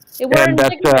Group. And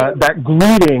that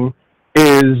greeting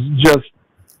is just,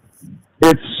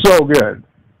 it's so good.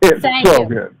 It's so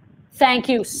good. Thank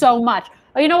you so much.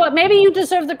 Oh, you know what? Maybe you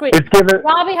deserve the greeting.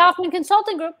 Robbie Hoffman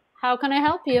Consulting Group, how can I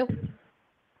help you?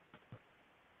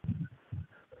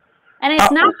 And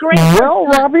it's not great. Well,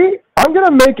 Robbie, I'm going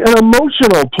to make an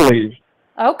emotional plea.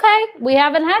 Okay. We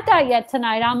haven't had that yet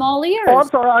tonight. I'm all ears. Oh, I'm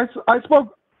sorry.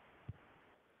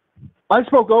 I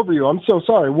spoke over you. I'm so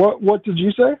sorry. What did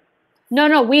you say?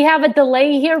 No. We have a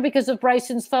delay here because of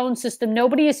Bryson's phone system.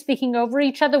 Nobody is speaking over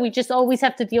each other. We just always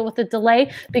have to deal with the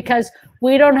delay because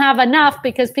we don't have enough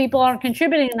because people aren't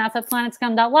contributing enough at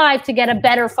planetscum.live to get a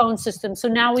better phone system. So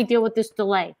now we deal with this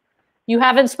delay. You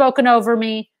haven't spoken over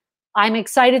me. I'm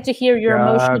excited to hear your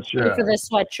emotions for this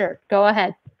sweatshirt. Go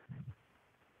ahead.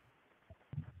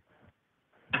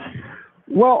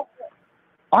 Well,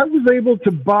 I was able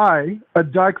to buy a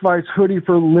Dykevice hoodie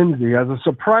for Lindsay as a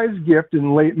surprise gift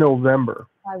in late November.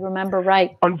 I remember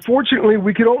right. Unfortunately,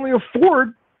 we could only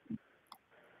afford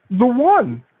the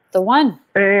one. The one.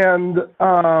 And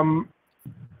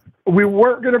we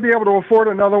weren't going to be able to afford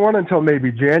another one until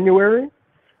maybe January. Right.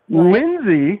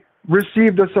 Lindsay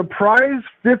received a surprise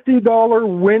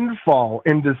 $50 windfall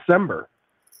in December.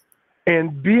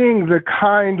 And being the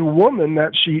kind woman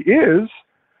that she is,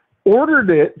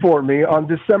 ordered it for me on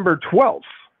December 12th.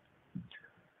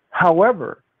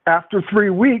 However, after 3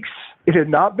 weeks, it had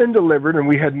not been delivered and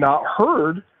we had not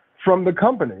heard from the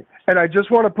company. And I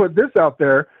just want to put this out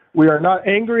there. We are not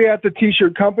angry at the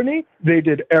t-shirt company. They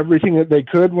did everything that they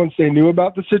could once they knew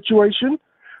about the situation.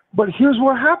 But here's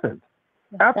what happened.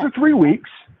 After 3 weeks,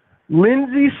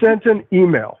 Lindsay sent an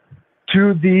email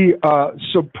to the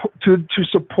to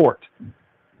support.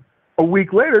 A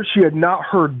week later, she had not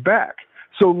heard back.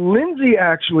 So Lindsay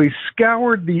actually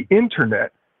scoured the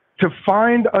internet to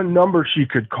find a number she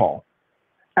could call.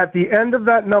 At the end of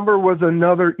that number was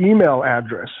another email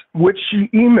address, which she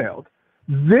emailed.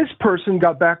 This person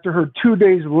got back to her 2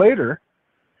 days later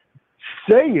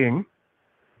saying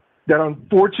that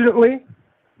unfortunately,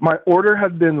 my order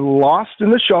had been lost in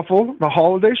the shuffle, the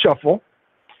holiday shuffle.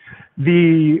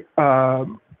 The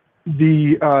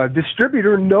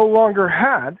distributor no longer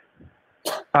had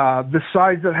the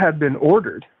size that had been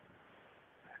ordered.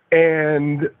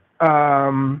 And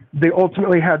they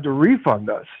ultimately had to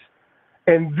refund us.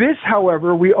 And this,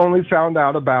 however, we only found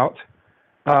out about.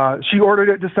 She ordered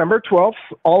it December 12th.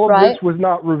 All of this was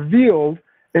not revealed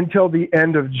until the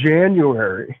end of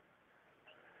January.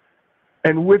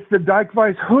 And with the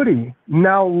Dykevice hoodie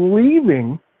now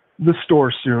leaving the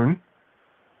store soon,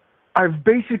 I've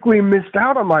basically missed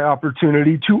out on my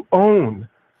opportunity to own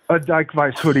a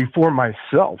Dykevice hoodie for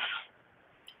myself.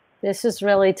 This is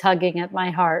really tugging at my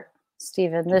heart,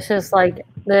 Stephen. This is like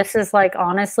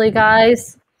honestly,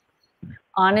 guys,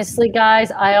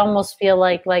 I almost feel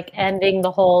like ending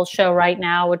the whole show right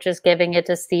now, which is giving it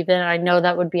to Stephen. I know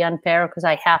that would be unfair because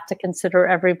I have to consider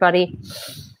everybody.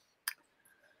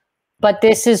 But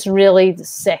this is really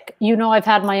sick. You know, I've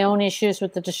had my own issues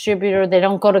with the distributor. They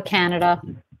don't go to Canada.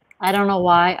 I don't know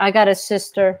why. I got a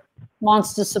sister,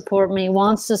 wants to support me,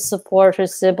 wants to support her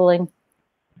sibling.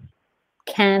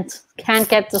 Can't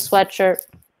get the sweatshirt.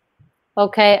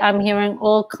 Okay, I'm hearing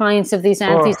all kinds of these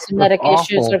anti-Semitic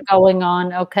issues are going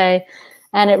on, okay?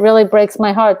 And it really breaks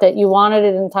my heart that you wanted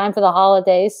it in time for the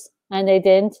holidays, and they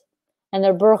didn't. And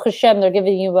they're, Baruch Hashem, they're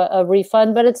giving you a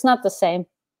refund, but it's not the same.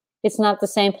 It's not the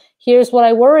same. Here's what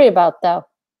I worry about, though.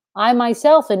 I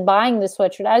myself, in buying this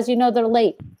sweatshirt, as you know, they're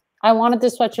late. I wanted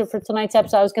this sweatshirt for tonight's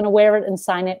episode. I was going to wear it and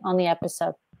sign it on the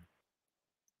episode.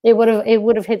 It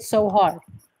would have hit so hard.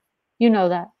 You know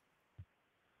that.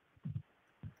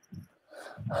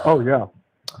 Oh yeah.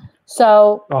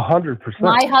 So 100%.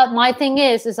 My thing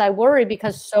is I worry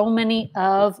because so many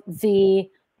of the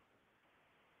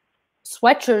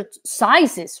sweatshirt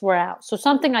sizes were out. So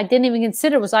something I didn't even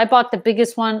consider was I bought the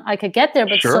biggest one I could get there,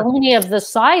 but so many of the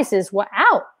sizes were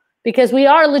out because we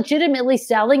are legitimately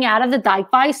selling out of the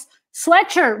Dykevice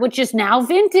sweatshirt, which is now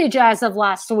vintage as of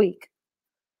last week.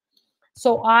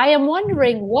 So I am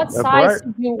wondering what size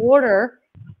did you order,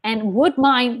 and would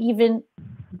mine even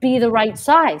be the right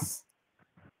size?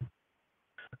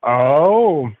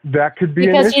 Oh, that could be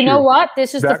an issue. Because you know what?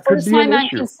 This is the first time I'm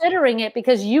considering it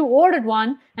because you ordered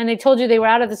one and they told you they were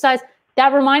out of the size.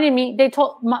 That reminded me, they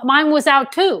told mine was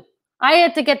out too. I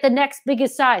had to get the next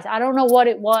biggest size. I don't know what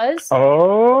it was.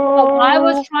 Oh. So I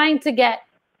was trying to get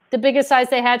the biggest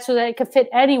size they had so that it could fit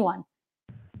anyone.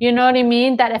 You know what I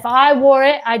mean? That if I wore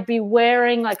it, I'd be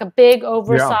wearing like a big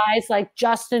oversized, like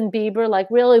Justin Bieber, like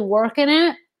really working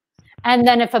it. And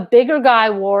then if a bigger guy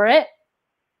wore it,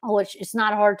 which it's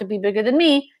not hard to be bigger than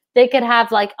me, they could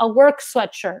have like a work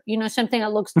sweatshirt, you know, something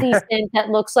that looks decent, that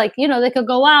looks like, you know, they could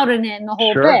go out in it and the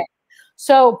whole bit.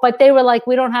 So, but they were like,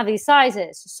 we don't have these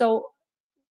sizes. So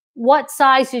what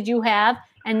size did you have?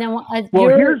 And then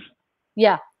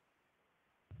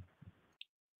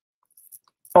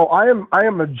Oh, I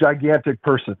am a gigantic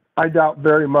person. I doubt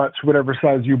very much whatever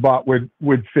size you bought would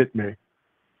fit me.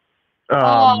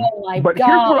 But here's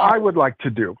what I would like to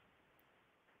do.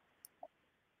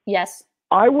 Yes.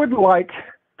 I would like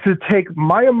to take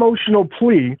my emotional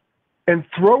plea and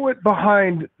throw it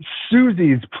behind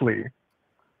Susie's plea.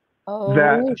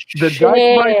 That the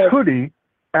Dykevice hoodie,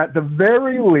 at the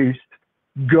very least,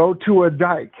 go to a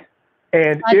Dyke.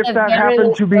 And if that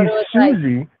happened to be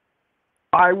Susie,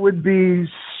 I would be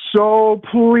so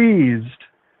pleased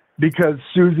because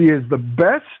Susie is the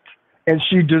best and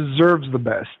she deserves the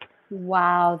best.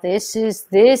 Wow, this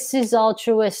is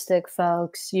altruistic,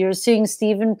 folks. You're seeing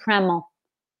Stephen Premel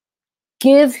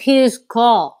give his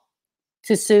call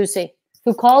to Susie,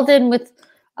 who called in with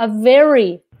a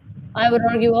very, I would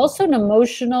argue, also an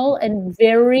emotional and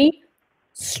very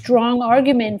strong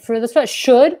argument for the sweatshirt.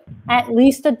 Should at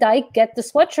least a Dyke get the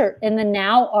sweatshirt in the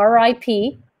now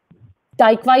RIP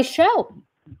Dykevice show?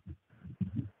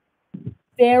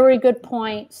 Very good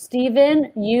point.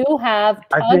 Stephen, you have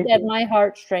tugged at my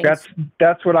heartstrings.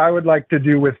 That's what I would like to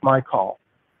do with my call.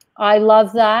 I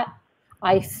love that.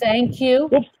 I thank you.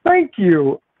 Well, thank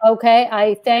you. Okay,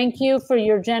 I thank you for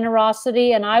your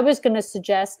generosity. And I was going to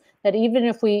suggest that even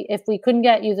if we couldn't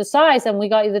get you the size and we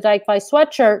got you the Dykevice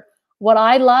sweatshirt, what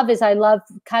I love is I love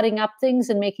cutting up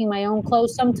things and making my own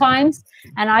clothes sometimes.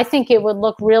 And I think it would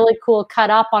look really cool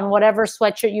cut up on whatever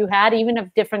sweatshirt you had, even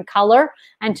of different color,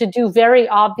 and to do very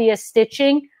obvious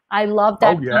stitching. I love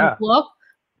that kind of look.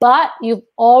 But you've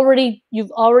already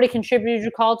contributed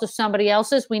your call to somebody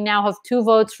else's. We now have 2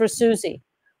 votes for Susie.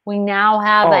 We now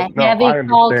have a heavy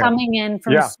call coming in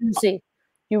from Susie.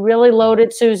 You really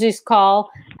loaded Susie's call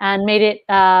and made it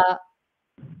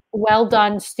well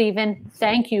done, Stephen.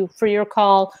 Thank you for your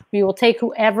call. We will take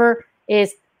whoever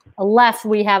is left.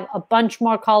 We have a bunch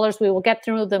more callers. We will get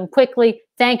through them quickly.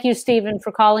 Thank you, Stephen,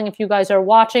 for calling. If you guys are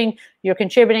watching, you're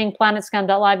contributing,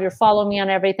 planetscum.live, you're following me on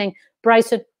everything.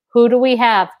 Bryson, who do we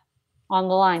have on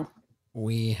the line?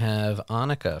 We have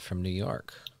Annika from New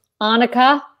York.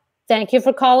 Annika, thank you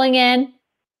for calling in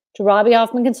to Robbie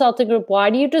Hoffman Consulting Group. Why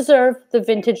do you deserve the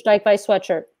vintage Dykevice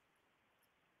sweatshirt?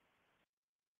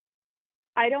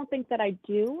 I don't think that I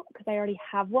do because I already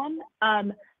have one.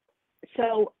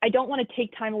 So I don't want to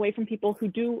take time away from people who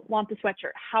do want the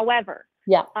sweatshirt. However,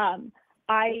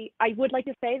 I would like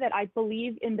to say that I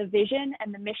believe in the vision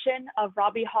and the mission of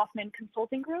Robbie Hoffman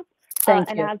Consulting Group.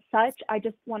 And as such, I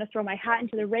just want to throw my hat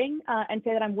into the ring and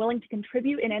say that I'm willing to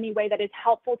contribute in any way that is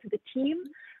helpful to the team.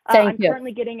 I'm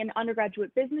currently getting an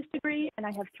undergraduate business degree, and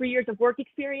I have 3 years of work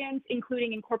experience,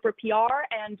 including in corporate PR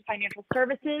and financial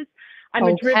services. I'm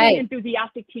a driven,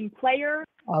 enthusiastic team player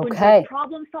who enjoys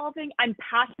problem solving. I'm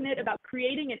passionate about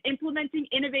creating and implementing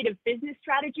innovative business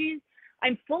strategies.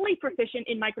 I'm fully proficient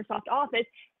in Microsoft Office,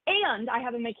 and I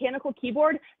have a mechanical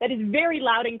keyboard that is very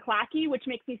loud and clacky, which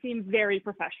makes me seem very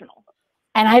professional.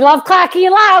 And I love clacky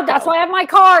and loud. That's why I have my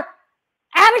car.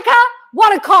 Annika,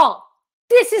 what a call.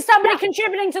 This is somebody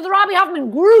contributing to the Robbie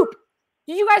Hoffman group.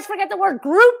 Did you guys forget the word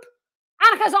group?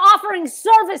 Annika's offering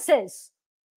services.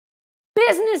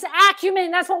 Business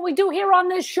acumen. That's what we do here on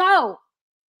this show.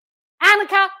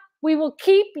 Annika, we will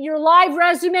keep your live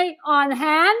resume on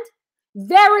hand.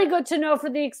 Very good to know for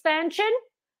the expansion.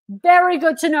 Very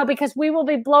good to know, because we will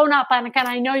be blown up, Annika, and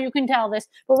I know you can tell this,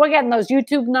 but we're getting those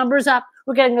YouTube numbers up.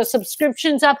 We're getting those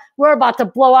subscriptions up. We're about to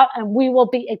blow up, and we will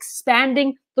be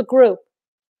expanding the group.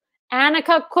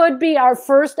 Annika could be our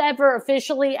first ever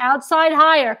officially outside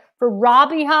hire for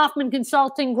Robbie Hoffman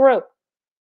Consulting Group.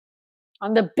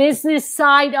 On the business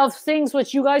side of things,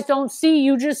 which you guys don't see,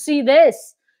 you just see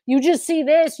this. You just see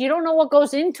this. You don't know what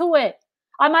goes into it.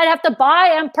 I might have to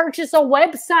buy and purchase a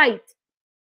website.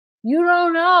 You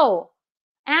don't know.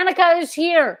 Annika is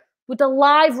here with a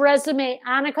live resume.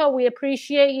 Annika, we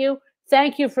appreciate you.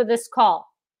 Thank you for this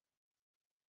call.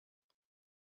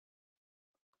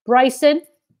 Bryson,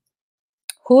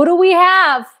 who do we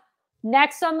have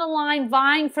next on the line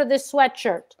vying for this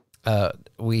sweatshirt?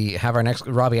 We have our next,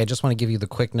 Robbie, I just want to give you the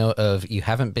quick note of you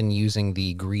haven't been using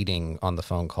the greeting on the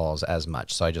phone calls as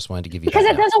much. So I just wanted to give you because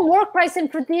it doesn't work, Bryson,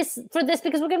 for this,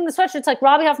 because we're giving the sweatshirt. It's like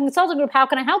Robbie Hoffman Consulting Group. How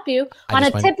can I help you? On a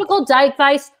typical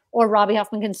Dykevice or Robbie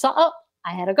Hoffman Consult. Oh,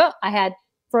 I had to go. I had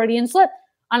Freudian slip.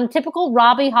 On a typical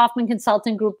Robbie Hoffman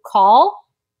Consulting Group call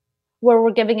where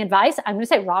we're giving advice, I'm going to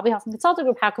say, Robbie Hoffman Consulting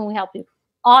Group, how can we help you?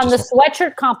 On the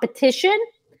sweatshirt competition,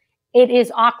 it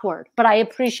is awkward, but I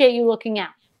appreciate you looking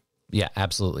out. Yeah,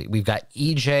 absolutely. We've got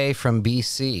EJ from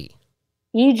BC.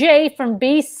 EJ from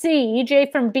BC.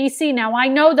 EJ from BC. Now, I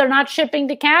know they're not shipping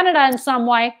to Canada in some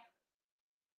way.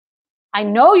 I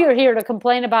know you're here to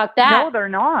complain about that. No, they're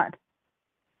not.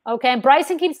 Okay, and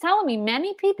Bryson keeps telling me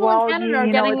many people in Canada are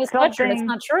getting this sweatshirt. It's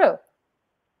not true.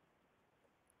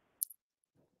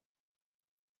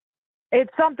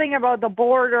 It's something about the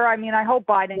border. I mean, I hope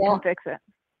Biden can fix it.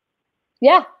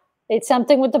 Yeah, it's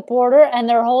something with the border, and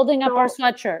they're holding up our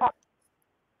sweatshirt.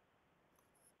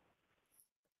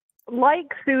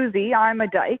 Like Susie, I'm a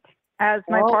dyke. As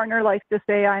my partner likes to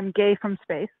say, I'm gay from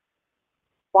space.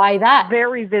 Why that?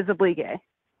 Very visibly gay.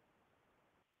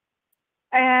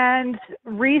 And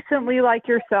recently, like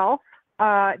yourself,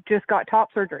 just got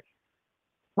top surgery.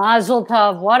 Mazel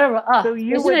tov. Whatever. So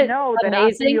you would know that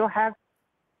after you have...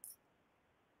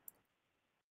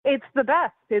 It's the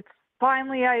best. It's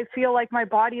finally, I feel like my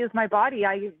body is my body.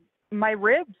 My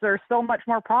ribs are so much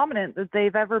more prominent than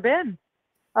they've ever been.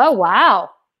 Oh,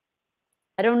 wow.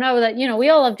 I don't know that, we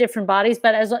all have different bodies,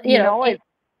 but as you know,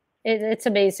 it's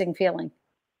amazing feeling.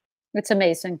 It's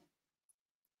amazing.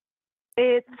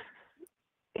 I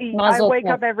wake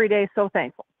up every day so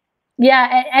thankful.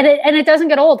 Yeah, and it doesn't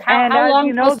get old. How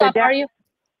long post-op are you?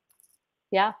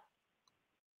 Yeah.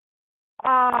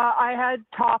 I had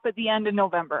top at the end of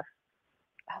November.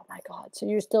 Oh my God. So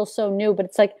you're still so new, but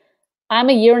it's like, I'm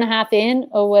a year and a half in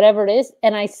or whatever it is,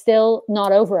 and I still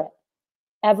not over it.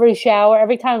 Every shower,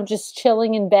 every time I'm just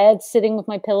chilling in bed, sitting with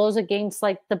my pillows against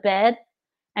like the bed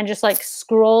and just like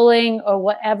scrolling or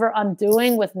whatever I'm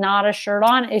doing with not a shirt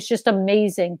on. It's just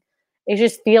amazing. It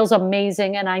just feels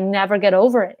amazing. And I never get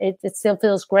over it. It still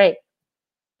feels great.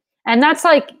 And that's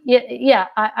like,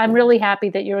 I'm really happy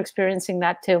that you're experiencing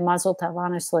that too. Mazel tov,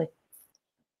 honestly.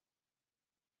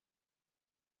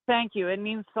 Thank you. It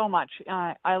means so much.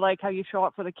 I like how you show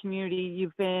up for the community.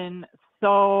 You've been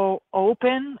so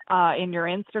open in your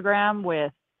Instagram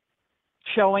with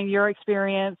showing your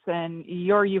experience and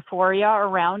your euphoria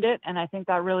around it. And I think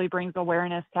that really brings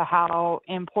awareness to how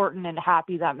important and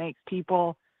happy that makes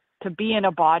people to be in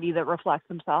a body that reflects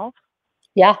themselves.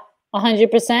 Yeah,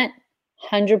 100%.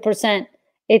 100%.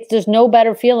 There's no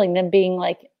better feeling than being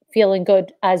like feeling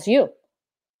good as you.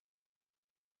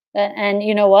 And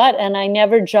you know what? And I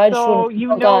never judge. So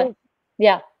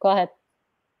yeah, go ahead.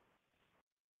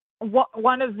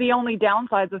 One of the only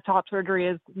downsides of top surgery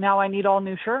is now I need all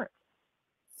new shirts.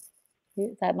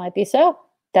 That might be so.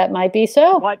 That might be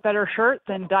so. What better shirt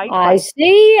than Dyke? I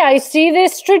see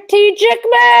this strategic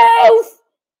move.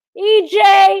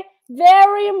 EJ,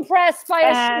 very impressed by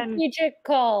a strategic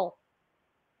call.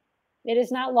 It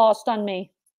is not lost on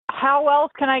me. How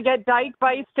else can I get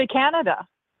Dykevice to Canada?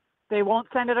 They won't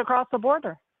send it across the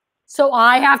border. So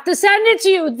I have to send it to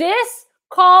you. This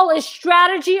call is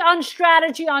strategy on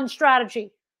strategy on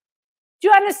strategy. Do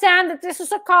you understand that this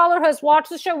is a caller who has watched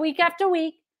the show week after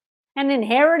week and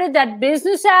inherited that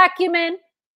business acumen,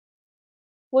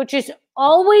 which is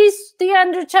always the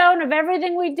undertone of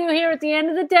everything we do here at the end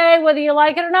of the day, whether you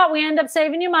like it or not, we end up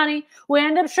saving you money. We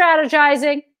end up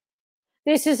strategizing.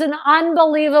 This is an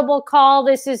unbelievable call.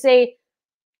 This is a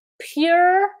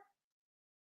pure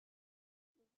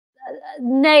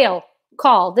nail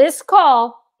call. This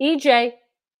call, EJ,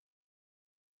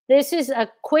 this is a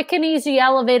quick and easy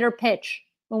elevator pitch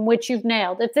in which you've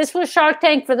nailed. If this was Shark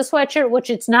Tank for the sweatshirt,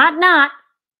 which it's not,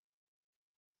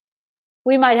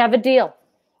 we might have a deal.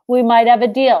 We might have a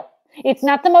deal. It's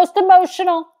not the most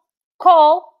emotional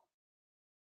call.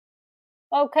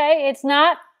 Okay, it's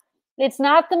not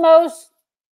the most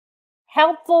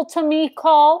helpful to me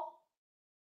call,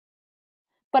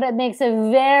 but it makes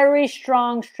a very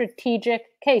strong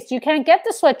strategic case. You can't get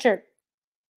the sweatshirt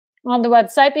on the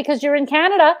website because you're in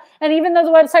Canada, and even though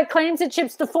the website claims it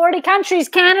ships to 40 countries,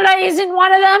 Canada isn't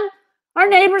one of them. Our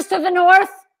neighbors to the north.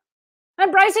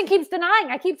 And Bryson keeps denying.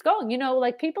 I keeps going. You know,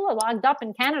 like, people are logged up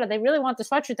in Canada. They really want the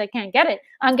sweatshirt. They can't get it.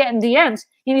 I'm getting DMs.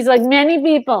 And he's like, many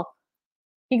people.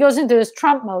 He goes into his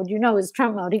Trump mode. You know his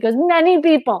Trump mode. He goes, many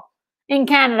people in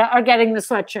Canada are getting the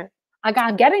sweatshirt.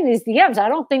 I'm getting these DMs. I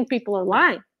don't think people are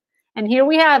lying. And here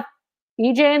we have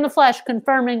EJ in the flesh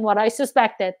confirming what I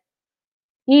suspected.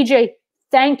 EJ,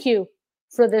 thank you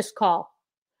for this call.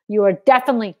 You are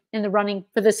definitely in the running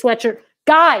for the sweatshirt.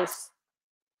 Guys,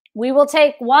 we will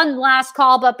take one last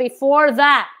call, but before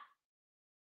that,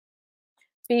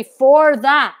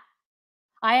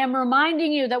 I am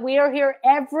reminding you that we are here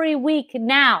every week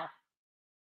now.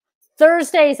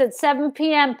 Thursdays at 7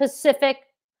 p.m. Pacific,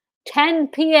 10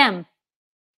 p.m.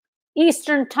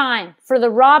 Eastern Time for the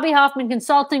Robbie Hoffman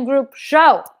Consulting Group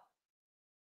show.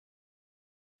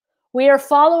 We are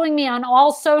following me on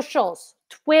all socials,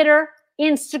 Twitter,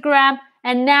 Instagram,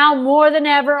 and now more than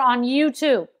ever on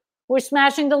YouTube. We're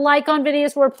smashing the like on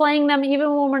videos. We're playing them even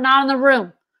when we're not in the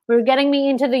room. We're getting me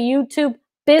into the YouTube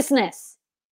business.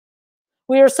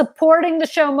 We are supporting the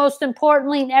show, most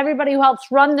importantly, and everybody who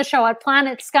helps run the show at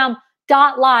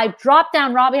planetscum.live. Drop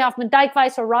down Robbie Hoffman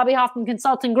Dykevice or Robbie Hoffman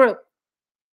Consulting Group.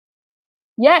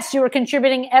 Yes, you are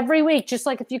contributing every week. Just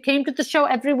like if you came to the show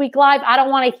every week live, I don't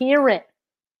want to hear it.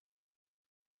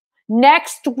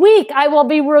 Next week, I will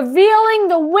be revealing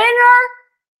the winner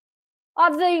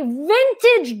of the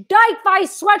vintage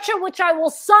Dykevice sweatshirt, which I will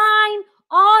sign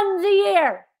on the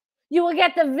air. You will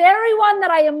get the very one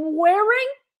that I am wearing.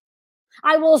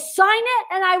 I will sign it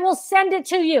and I will send it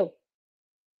to you.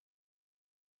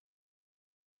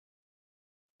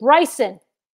 Bryson,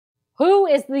 who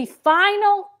is the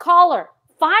final caller,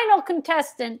 final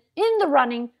contestant in the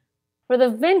running for the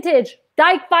vintage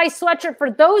Dykevice sweatshirt? For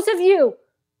those of you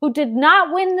who did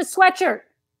not win the sweatshirt,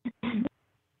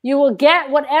 you will get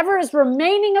whatever is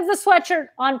remaining of the sweatshirt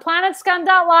on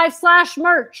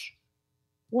planetscum.live/merch.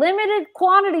 Limited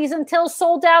quantities until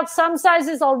sold out. Some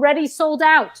sizes already sold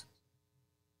out.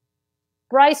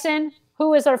 Bryson,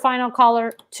 who is our final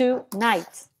caller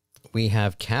tonight? We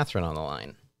have Catherine on the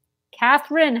line.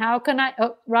 Catherine, how can I...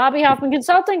 Oh, Robbie Hoffman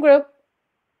Consulting Group.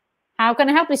 How can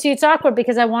I help you? See, it's awkward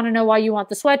because I want to know why you want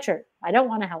the sweatshirt. I don't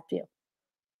want to help you.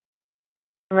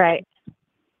 Right.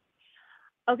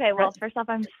 Okay, well, first off,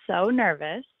 I'm so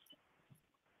nervous.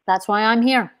 That's why I'm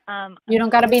here. You don't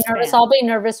got to be nervous. I'll be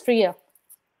nervous for you.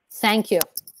 Thank you.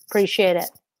 Appreciate it.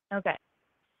 Okay.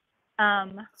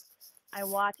 I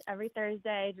watch every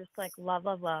Thursday, just like love.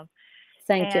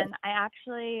 Thank you. And I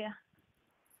actually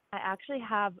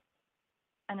have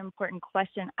an important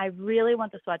question. I really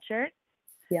want the sweatshirt.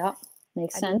 Yeah,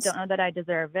 makes sense. I just don't know that I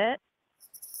deserve it.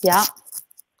 Yeah.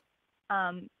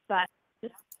 But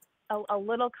just a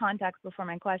little context before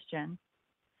my question.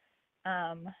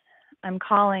 I'm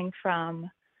calling from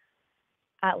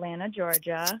Atlanta,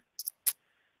 Georgia.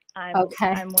 I'm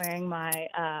wearing my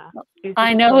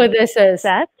I know who this is.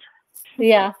 Set.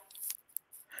 Yeah.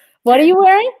 What are you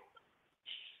wearing?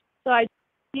 So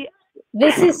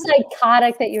this is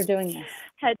psychotic that you're doing this.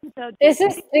 Head to toe. This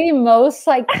is the most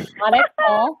psychotic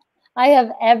call I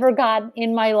have ever gotten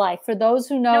in my life. For those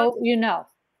who know, you know.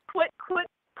 Quick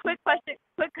question.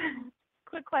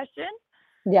 Quick question.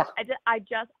 Yeah. I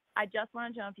just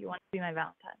wanted to know if you want to be my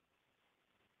Valentine.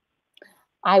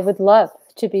 I would love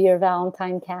to be your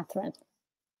Valentine, Catherine.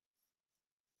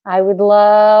 I would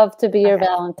love to be your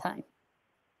Valentine.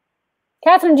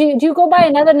 Catherine, do you go by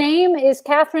another name? Is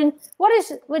Catherine,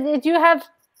 did you have,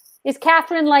 is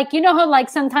Catherine like, you know how like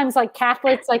sometimes like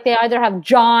Catholics, like they either have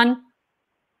John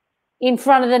in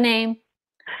front of the name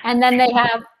and then they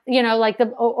have, you know, like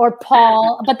or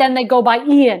Paul, but then they go by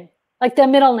Ian, like their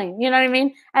middle name, you know what I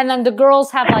mean? And then the girls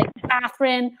have like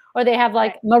Catherine or they have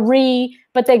like Marie,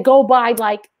 but they go by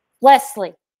like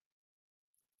Leslie.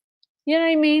 You know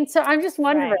what I mean? So I'm just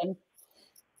wondering,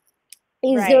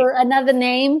 is there another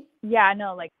name? Yeah,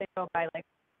 no, like they go by like,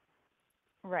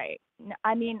 No,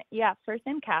 I mean, yeah, first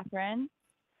name Catherine,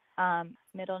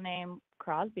 middle name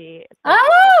Crosby. Like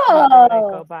I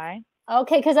go by.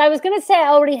 Okay, because I was going to say I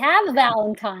already have a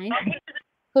Valentine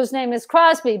whose name is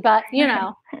Crosby, but you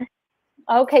know.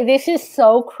 Okay, this is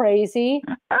so crazy,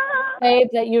 babe,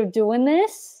 that you're doing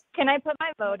this. Can I put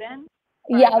my vote in?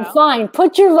 Yeah, fine.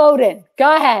 Put your vote in.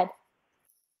 Go ahead.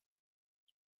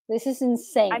 This is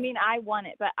insane. I mean, I won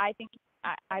it, but I think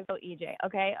I vote EJ.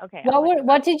 Okay.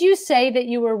 What did you say that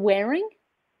you were wearing?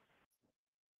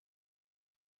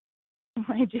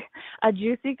 a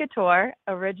Juicy Couture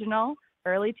original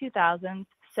early 2000s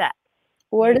set.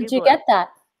 Where did you get that?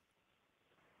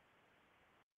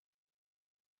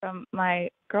 From my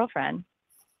girlfriend,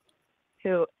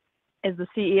 who is the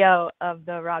CEO of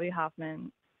the Robbie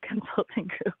Hoffman Consulting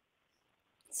Group.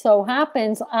 So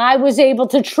happens I was able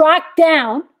to track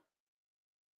down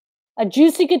a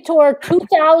Juicy Couture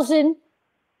 2000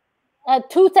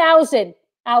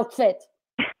 outfit.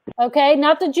 Okay,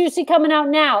 not the Juicy coming out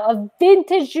now. A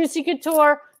vintage Juicy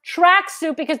Couture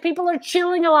tracksuit because people are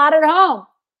chilling a lot at home.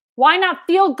 Why not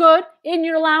feel good in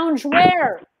your lounge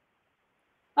wear?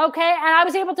 Okay, and I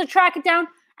was able to track it down,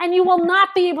 and you will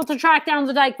not be able to track down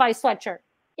the Dykevice sweatshirt.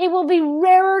 It will be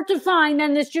rarer to find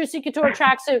than this Juicy Couture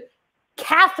tracksuit.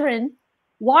 Catherine,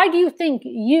 why do you think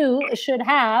you should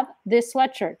have this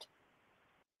sweatshirt?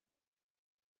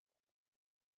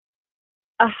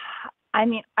 I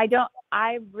mean,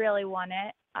 I really want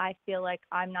it. I feel like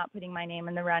I'm not putting my name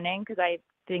in the running because I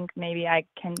think maybe I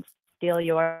can steal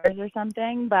yours or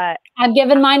something, but I'm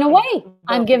giving mine away.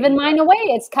 I'm giving mine away.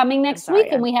 It's coming next week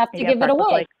and we have to give it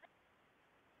away.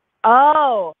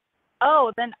 Oh,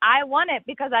 then I want it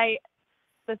because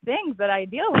the things that I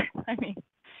deal with, I mean,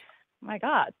 my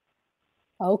God.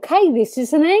 Okay, this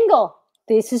is an angle.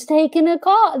 This is taking a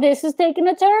call. This is taking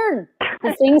a turn.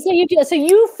 The things that you do. So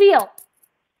you feel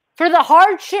for the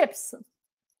hardships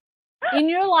in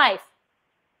your life,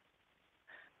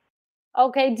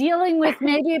 okay, dealing with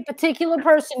maybe a particular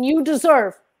person, you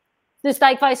deserve this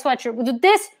Dykevice sweatshirt.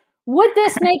 Would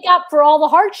this make up for all the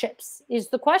hardships is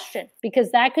the question,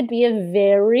 because that could be a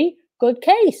very good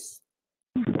case.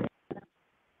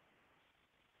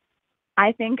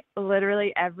 I think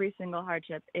literally every single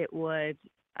hardship it would,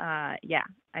 I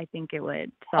think it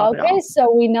would solve it all. Okay,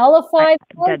 so we nullify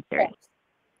hardships.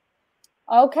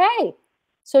 Okay.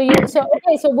 So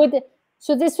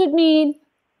this would mean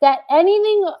that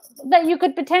anything that you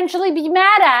could potentially be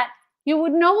mad at, you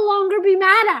would no longer be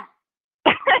mad at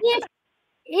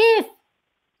if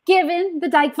given the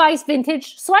Dykevice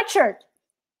vintage sweatshirt.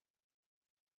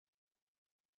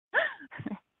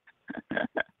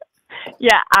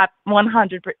 Yeah,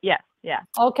 100%. Yes, yeah.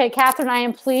 Okay, Catherine, I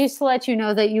am pleased to let you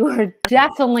know that you are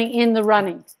definitely in the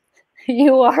running.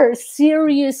 You are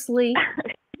seriously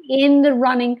in the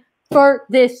running for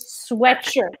this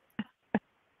sweatshirt.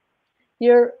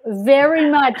 You're very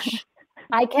much,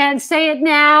 I can't say it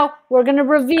now. We're going to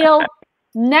reveal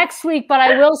next week, but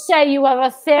I will say you have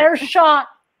a fair shot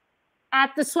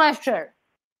at the sweatshirt.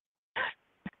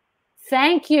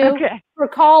 Thank you for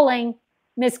calling,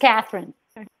 Miss Catherine.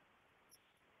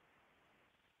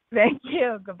 Thank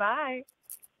you. Goodbye.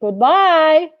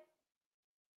 Goodbye.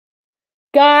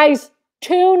 Guys,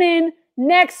 tune in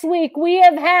next week. We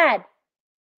have had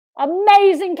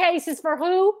amazing cases for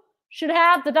who should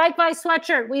have the Dykevice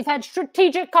sweatshirt. We've had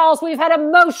strategic calls. We've had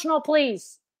emotional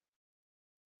pleas.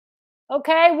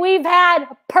 Okay, we've had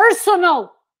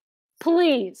personal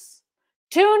pleas.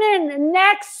 Tune in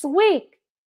next week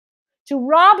to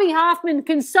Robbie Hoffman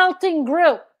Consulting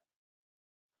Group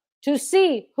to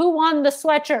see who won the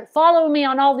sweatshirt. Follow me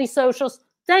on all these socials.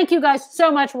 Thank you guys so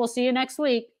much. We'll see you next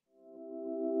week.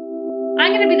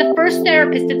 I'm going to be the first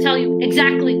therapist to tell you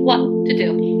exactly what to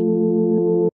do.